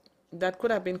that could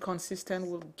have been consistent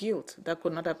with guilt that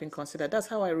could not have been considered? That's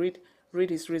how I read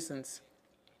his reasons.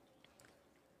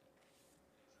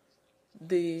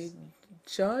 The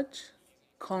judge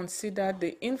considered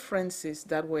the inferences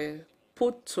that were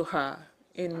put to her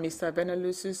in Mr.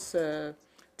 Venelus's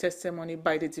testimony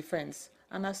by the defense.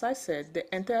 And as I said,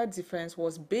 the entire defense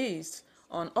was based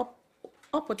on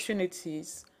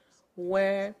opportunities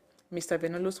where Mr.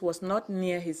 Venelus was not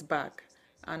near his bag,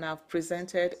 and I've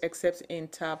presented except in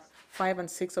tab 5 and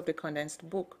 6 of the condensed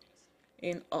book.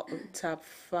 In tab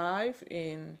 5,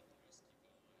 in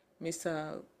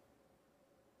Mr.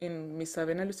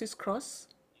 Venelus's cross,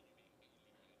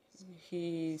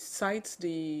 he cites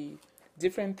the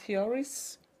different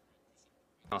theories.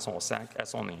 Dans son sac à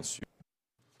son insu.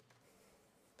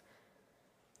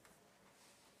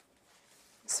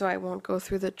 So I won't go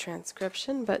through the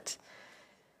transcription, but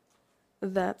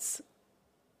that's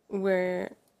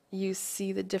where you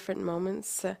see the different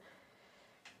moments.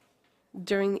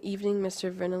 During the evening,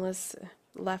 Mr. Venelus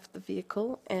left the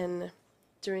vehicle, and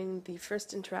during the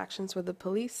first interactions with the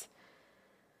police,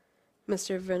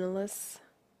 Mr. Venelus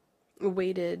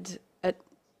waited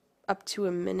up to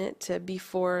a minute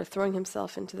before throwing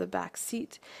himself into the back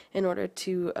seat in order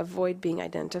to avoid being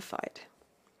identified.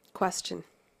 Question.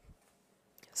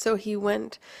 So he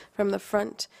went from the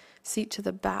front seat to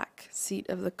the back seat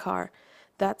of the car.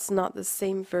 That's not the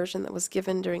same version that was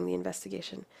given during the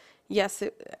investigation. Yes,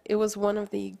 it was one of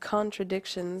the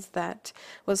contradictions that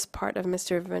was part of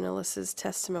Mr. Venelus's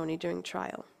testimony during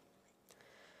trial.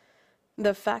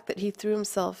 The fact that he threw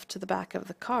himself to the back of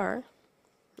the car,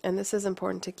 and this is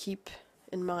important to keep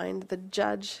in mind, the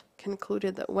judge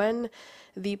concluded that when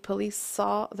the police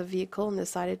saw the vehicle and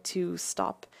decided to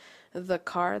stop the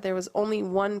car, there was only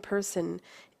one person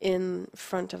in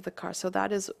front of the car. So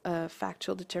that is a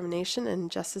factual determination,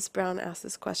 and Justice Brown asked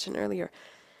this question earlier.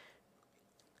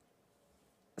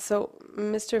 So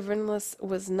Mr. Venelus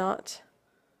was not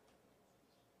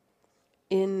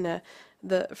in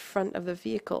the front of the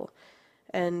vehicle,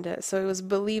 and so it was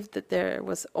believed that there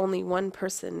was only one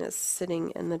person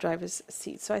sitting in the driver's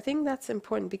seat. So I think that's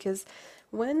important, because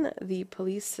when the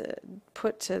police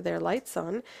put their lights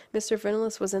on, Mr.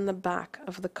 Venelus was in the back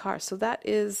of the car. So that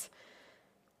is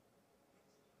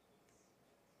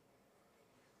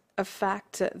a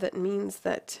fact that means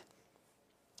that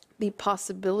the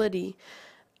possibility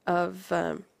of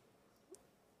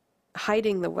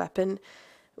hiding the weapon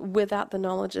without the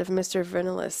knowledge of Mr.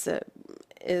 Venelus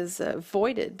is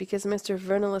voided, because Mr.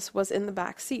 Venelus was in the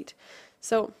back seat.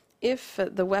 So if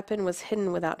the weapon was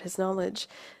hidden without his knowledge,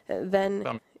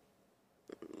 then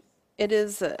it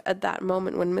is at that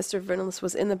moment when Mr. Vernelis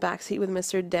was in the backseat with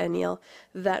Mr. Daniel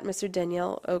that Mr.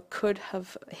 Daniel could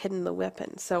have hidden the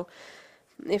weapon. So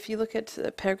if you look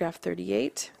at paragraph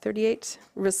 38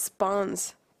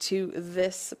 responds to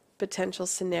this potential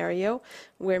scenario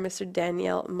where Mr.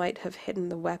 Daniel might have hidden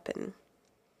the weapon.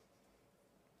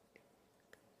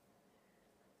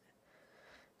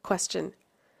 Question.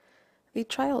 The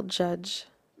trial judge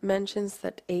mentions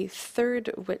that a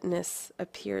third witness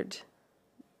appeared.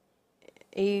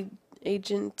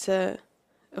 Agent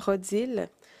Rodil.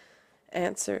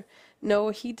 Answer. No,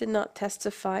 he did not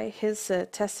testify. His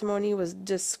testimony was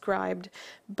described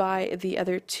by the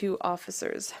other two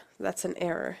officers. That's an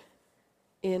error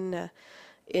in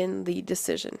the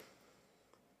decision.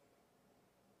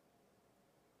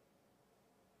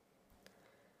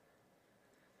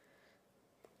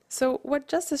 So what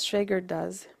Justice Schrager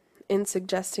does in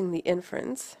suggesting the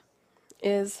inference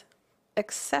is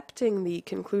accepting the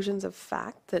conclusions of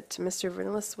fact that Mr.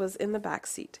 Vernelis was in the back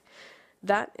seat.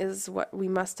 That is what we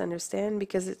must understand,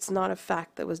 because it's not a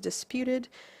fact that was disputed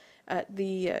at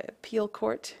the appeal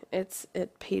court. It's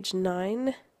at page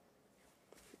 9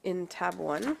 in tab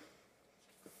 1.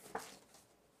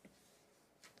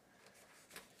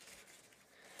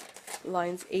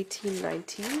 Lines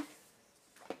 18-19.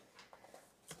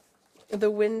 The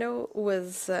window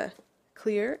was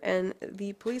clear, and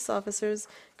the police officers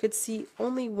could see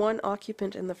only one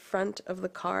occupant in the front of the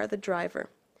car, the driver.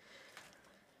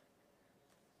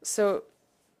 So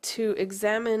to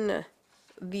examine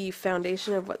the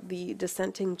foundation of what the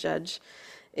dissenting judge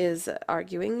is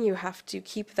arguing, you have to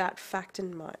keep that fact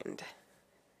in mind.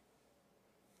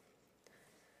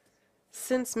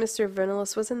 Since Mr.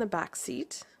 Vernelis was in the back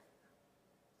seat,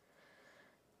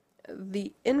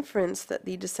 the inference that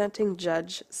the dissenting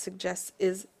judge suggests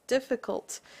is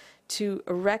difficult to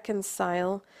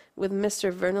reconcile with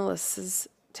Mr. Vernelis's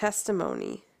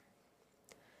testimony.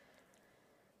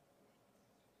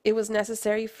 It was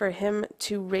necessary for him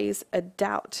to raise a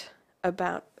doubt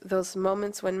about those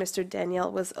moments when Mr.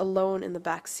 Daniel was alone in the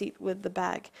back seat with the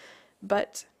bag.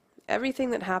 But everything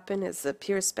that happened is a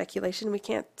pure speculation. We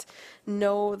can't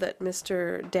know that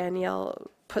Mr.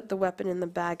 Daniel put the weapon in the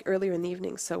bag earlier in the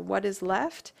evening. So what is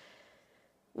left?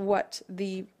 What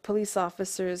the police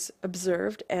officers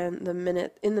observed and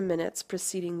in the minutes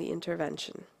preceding the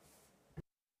intervention.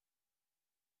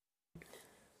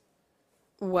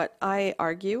 What I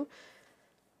argue,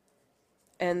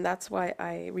 and that's why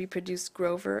I reproduced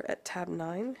Grover at tab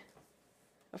 9.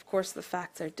 Of course, the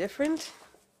facts are different,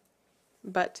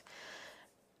 but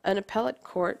an appellate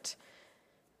court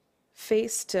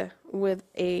faced with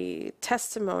a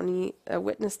testimony, a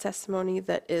witness testimony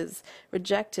that is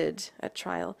rejected at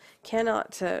trial,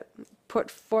 cannot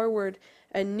put forward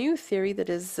a new theory that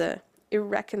is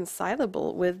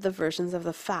irreconcilable with the versions of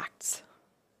the facts.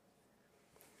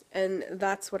 And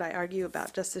that's what I argue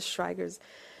about Justice Schreiger's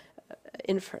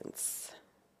inference.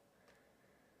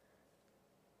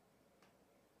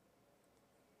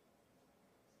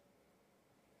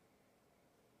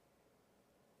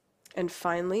 And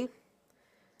finally,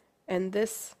 and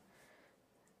this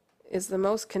is the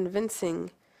most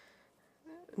convincing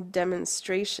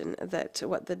demonstration that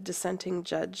what the dissenting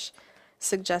judge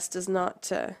suggests does not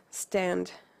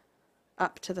stand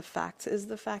up to the facts, is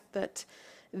the fact that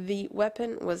the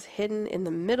weapon was hidden in the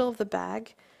middle of the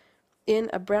bag, in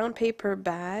a brown paper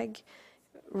bag,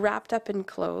 wrapped up in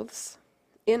clothes,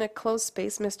 in a closed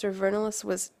space. Mr. Vernelis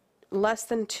was less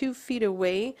than 2 feet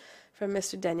away from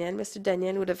Mr. Daniel. Mr.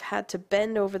 Daniel would have had to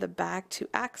bend over the bag to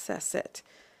access it.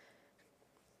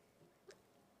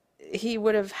 He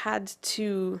would have had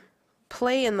to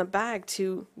play in the bag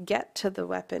to get to the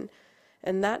weapon.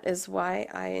 And that is why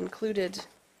I included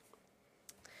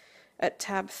at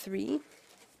tab 3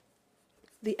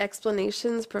 the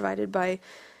explanations provided by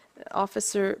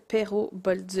Officer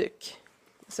Perrault-Bolduc.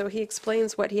 So he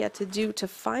explains what he had to do to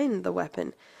find the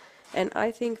weapon. And I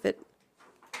think that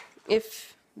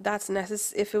if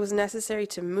it was necessary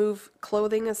to move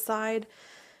clothing aside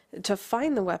to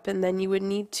find the weapon, then you would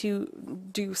need to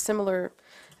do similar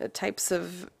types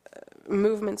of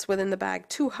movements within the bag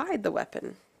to hide the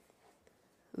weapon.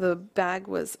 The bag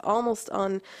was almost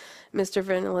on Mr.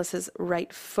 Vernelis's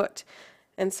right foot.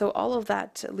 And so all of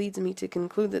that leads me to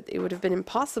conclude that it would have been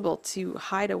impossible to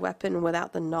hide a weapon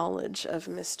without the knowledge of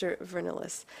Mr.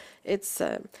 Vernelis. It's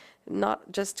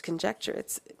not just conjecture,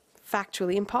 it's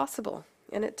factually impossible.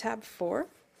 And at tab 4,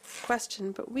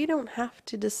 question, but we don't have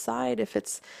to decide if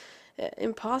it's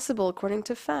impossible according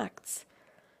to facts.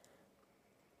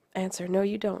 Answer, no,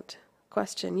 you don't.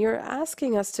 question. You're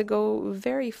asking us to go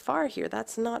very far here.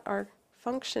 That's not our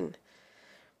function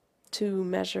to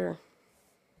measure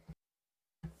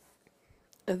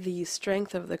the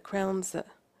strength of the Crown's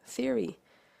theory.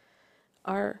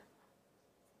 Our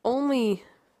only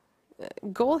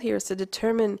goal here is to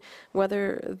determine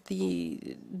whether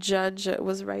the judge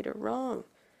was right or wrong.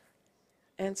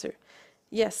 Answer: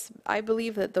 yes, I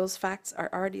believe that those facts are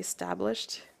already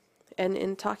established. And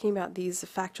in talking about these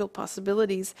factual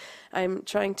possibilities, I'm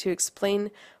trying to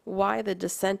explain why the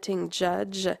dissenting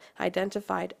judge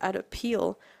identified at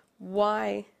appeal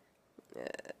why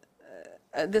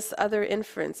this other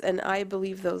inference, and I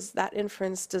believe that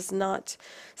inference does not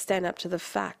stand up to the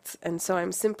facts. And so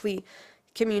I'm simply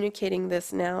communicating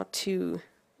this now to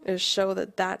show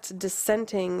that that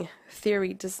dissenting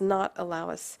theory does not allow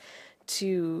us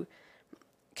to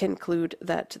conclude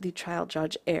that the trial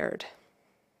judge erred.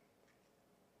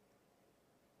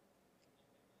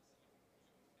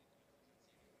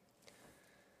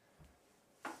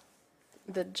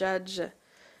 The judge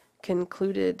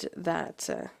concluded that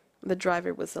the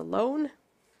driver was alone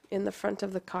in the front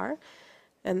of the car,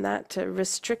 and that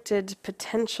restricted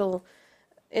potential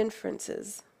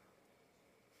inferences.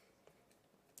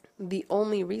 The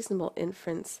only reasonable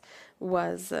inference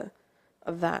was that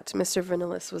Mr.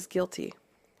 Vernelis was guilty.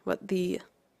 What the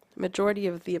majority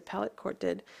of the appellate court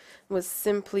did was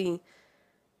simply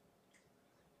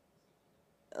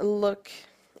look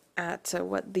at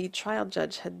what the trial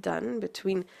judge had done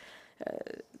between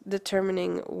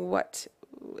determining what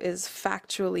is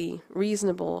factually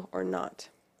reasonable or not.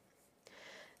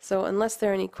 So unless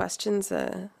there are any questions,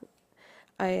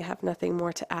 I have nothing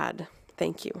more to add.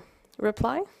 Thank you.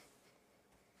 Reply?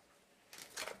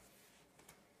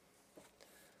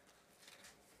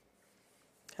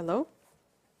 Hello?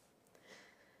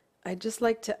 I'd just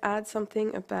like to add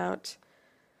something about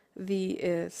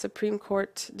the Supreme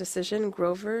Court decision,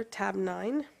 Grover, tab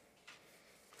 9.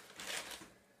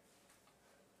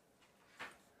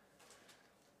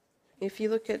 If you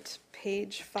look at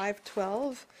page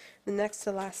 512, the next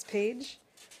to last page,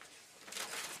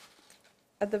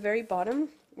 at the very bottom,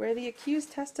 where the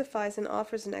accused testifies and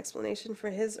offers an explanation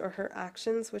for his or her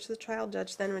actions, which the trial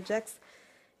judge then rejects,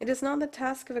 it is not the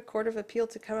task of a court of appeal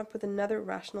to come up with another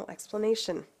rational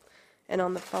explanation. And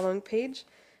on the following page,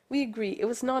 we agree it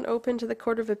was not open to the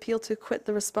Court of Appeal to acquit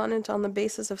the respondent on the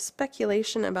basis of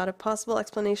speculation about a possible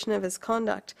explanation of his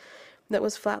conduct that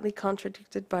was flatly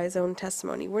contradicted by his own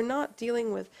testimony. We're not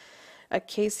dealing with a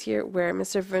case here where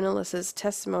Mr. Vernelis'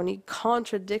 testimony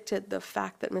contradicted the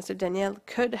fact that Mr. Daniel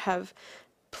could have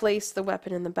placed the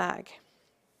weapon in the bag.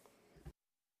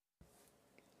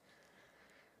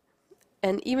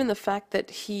 And even the fact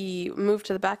that he moved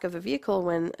to the back of the vehicle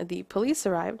when the police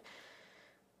arrived,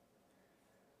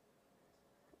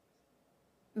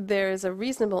 there is a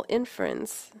reasonable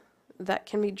inference that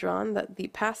can be drawn that the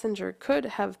passenger could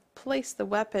have placed the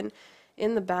weapon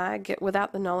in the bag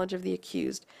without the knowledge of the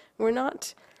accused. We're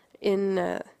not in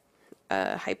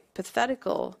a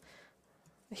hypothetical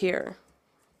here.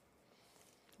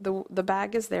 The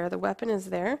bag is there, the weapon is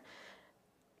there.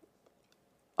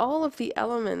 All of the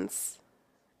elements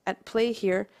at play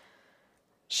here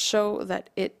show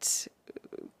that it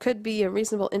could be a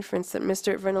reasonable inference that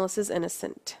Mr. Vernelis is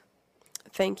innocent.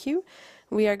 Thank you.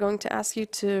 We are going to ask you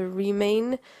to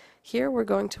remain here. We're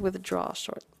going to withdraw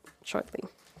shortly.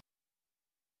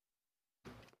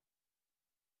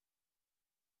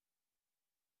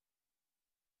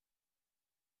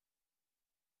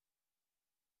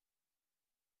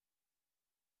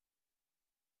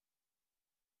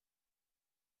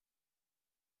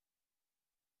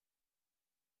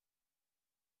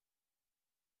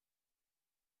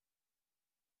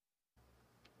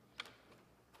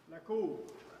 La Cour,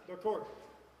 the court.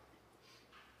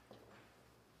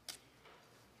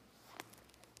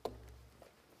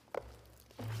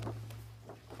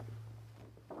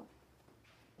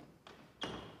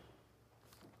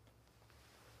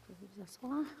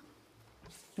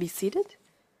 Be seated.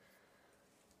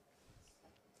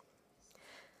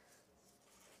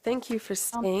 Thank you for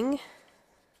staying.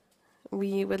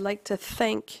 We would like to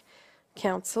thank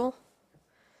counsel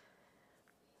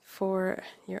for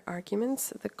your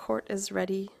arguments. The court is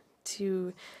ready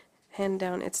to hand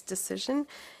down its decision.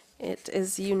 It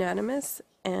is unanimous,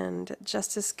 and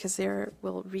Justice Kazir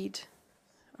will read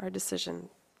our decision.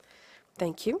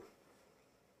 Thank you.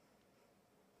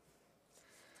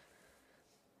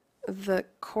 The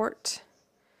court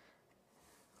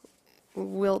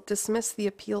will dismiss the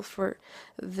appeal for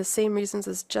the same reasons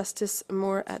as Justice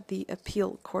Moore at the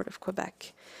Appeal Court of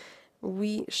Quebec.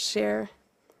 We share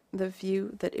the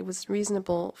view that it was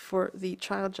reasonable for the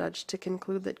trial judge to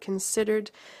conclude that,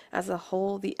 considered as a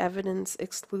whole, the evidence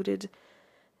excluded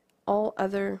all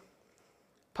other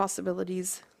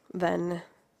possibilities than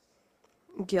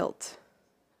guilt.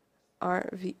 R.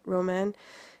 V. Roman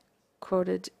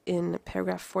quoted in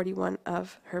paragraph 41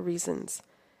 of her reasons.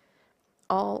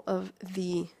 All of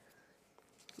the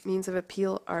means of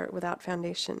appeal are without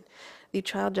foundation. The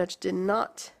trial judge did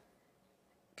not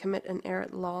commit an error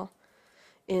at law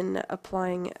in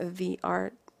applying the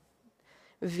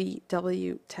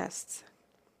RVW tests.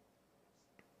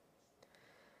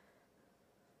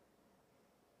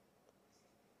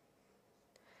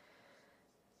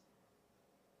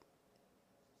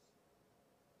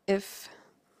 If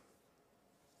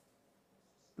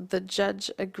the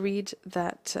judge agreed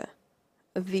that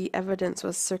the evidence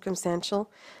was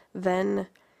circumstantial, then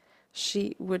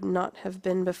she would not have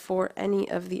been before any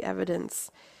of the evidence.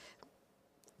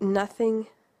 Nothing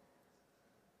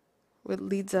would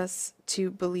lead us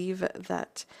to believe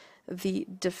that the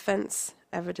defense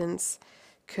evidence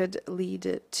could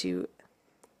lead to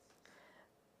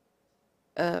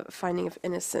a finding of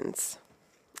innocence.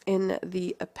 In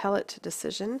the appellate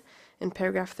decision, in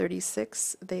paragraph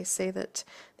 36, they say that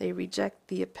they reject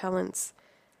the appellant's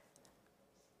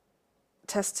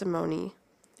testimony,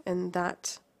 and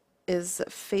that is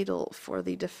fatal for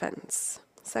the defense.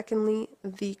 Secondly,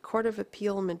 the Court of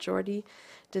Appeal majority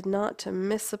did not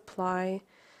misapply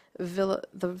the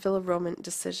Villa-Roman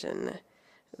decision.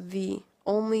 The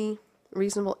only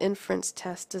reasonable inference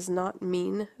test does not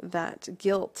mean that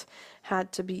guilt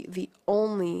had to be the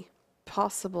only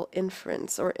possible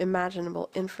inference or imaginable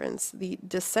inference. The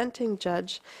dissenting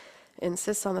judge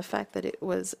insists on the fact that it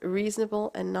was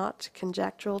reasonable and not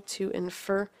conjectural to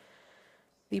infer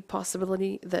the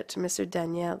possibility that Mr.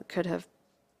 Daniel could have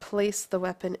placed the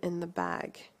weapon in the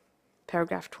bag.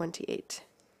 Paragraph 28.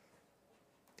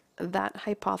 That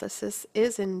hypothesis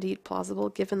is indeed plausible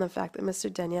given the fact that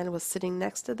Mr. Daniel was sitting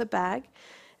next to the bag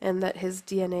and that his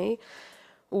DNA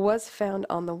was found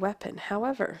on the weapon.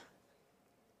 However,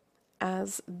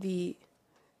 as the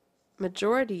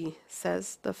majority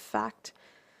says, the fact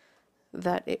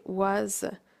that it was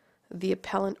the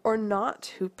appellant or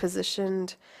not who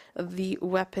positioned the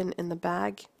weapon in the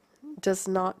bag does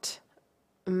not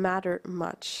matter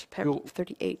much. Paragraph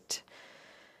 38.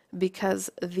 Because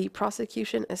the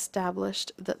prosecution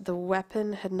established that the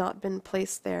weapon had not been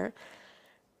placed there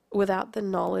without the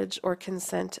knowledge or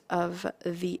consent of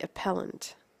the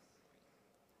appellant.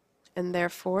 And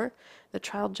therefore, the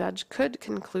trial judge could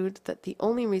conclude that the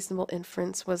only reasonable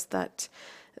inference was that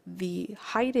the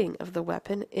hiding of the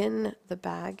weapon in the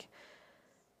bag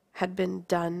had been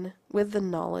done with the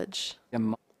knowledge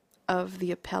of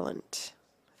the appellant.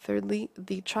 Thirdly,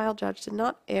 the trial judge did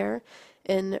not err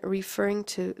in referring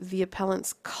to the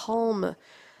appellant's calm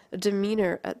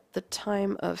demeanor at the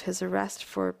time of his arrest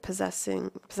for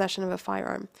possession of a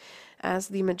firearm. As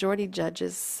the majority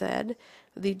judges said,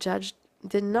 the judge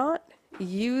did not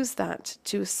use that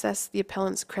to assess the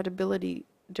appellant's credibility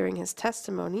during his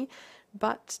testimony,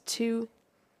 but to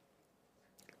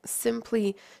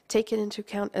simply take it into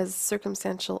account as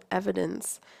circumstantial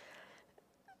evidence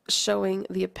showing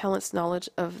the appellant's knowledge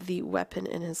of the weapon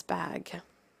in his bag.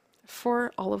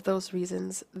 For all of those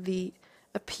reasons, the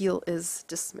appeal is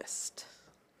dismissed.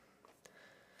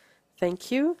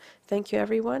 Thank you. Thank you,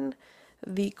 everyone.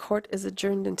 The court is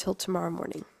adjourned until tomorrow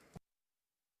morning.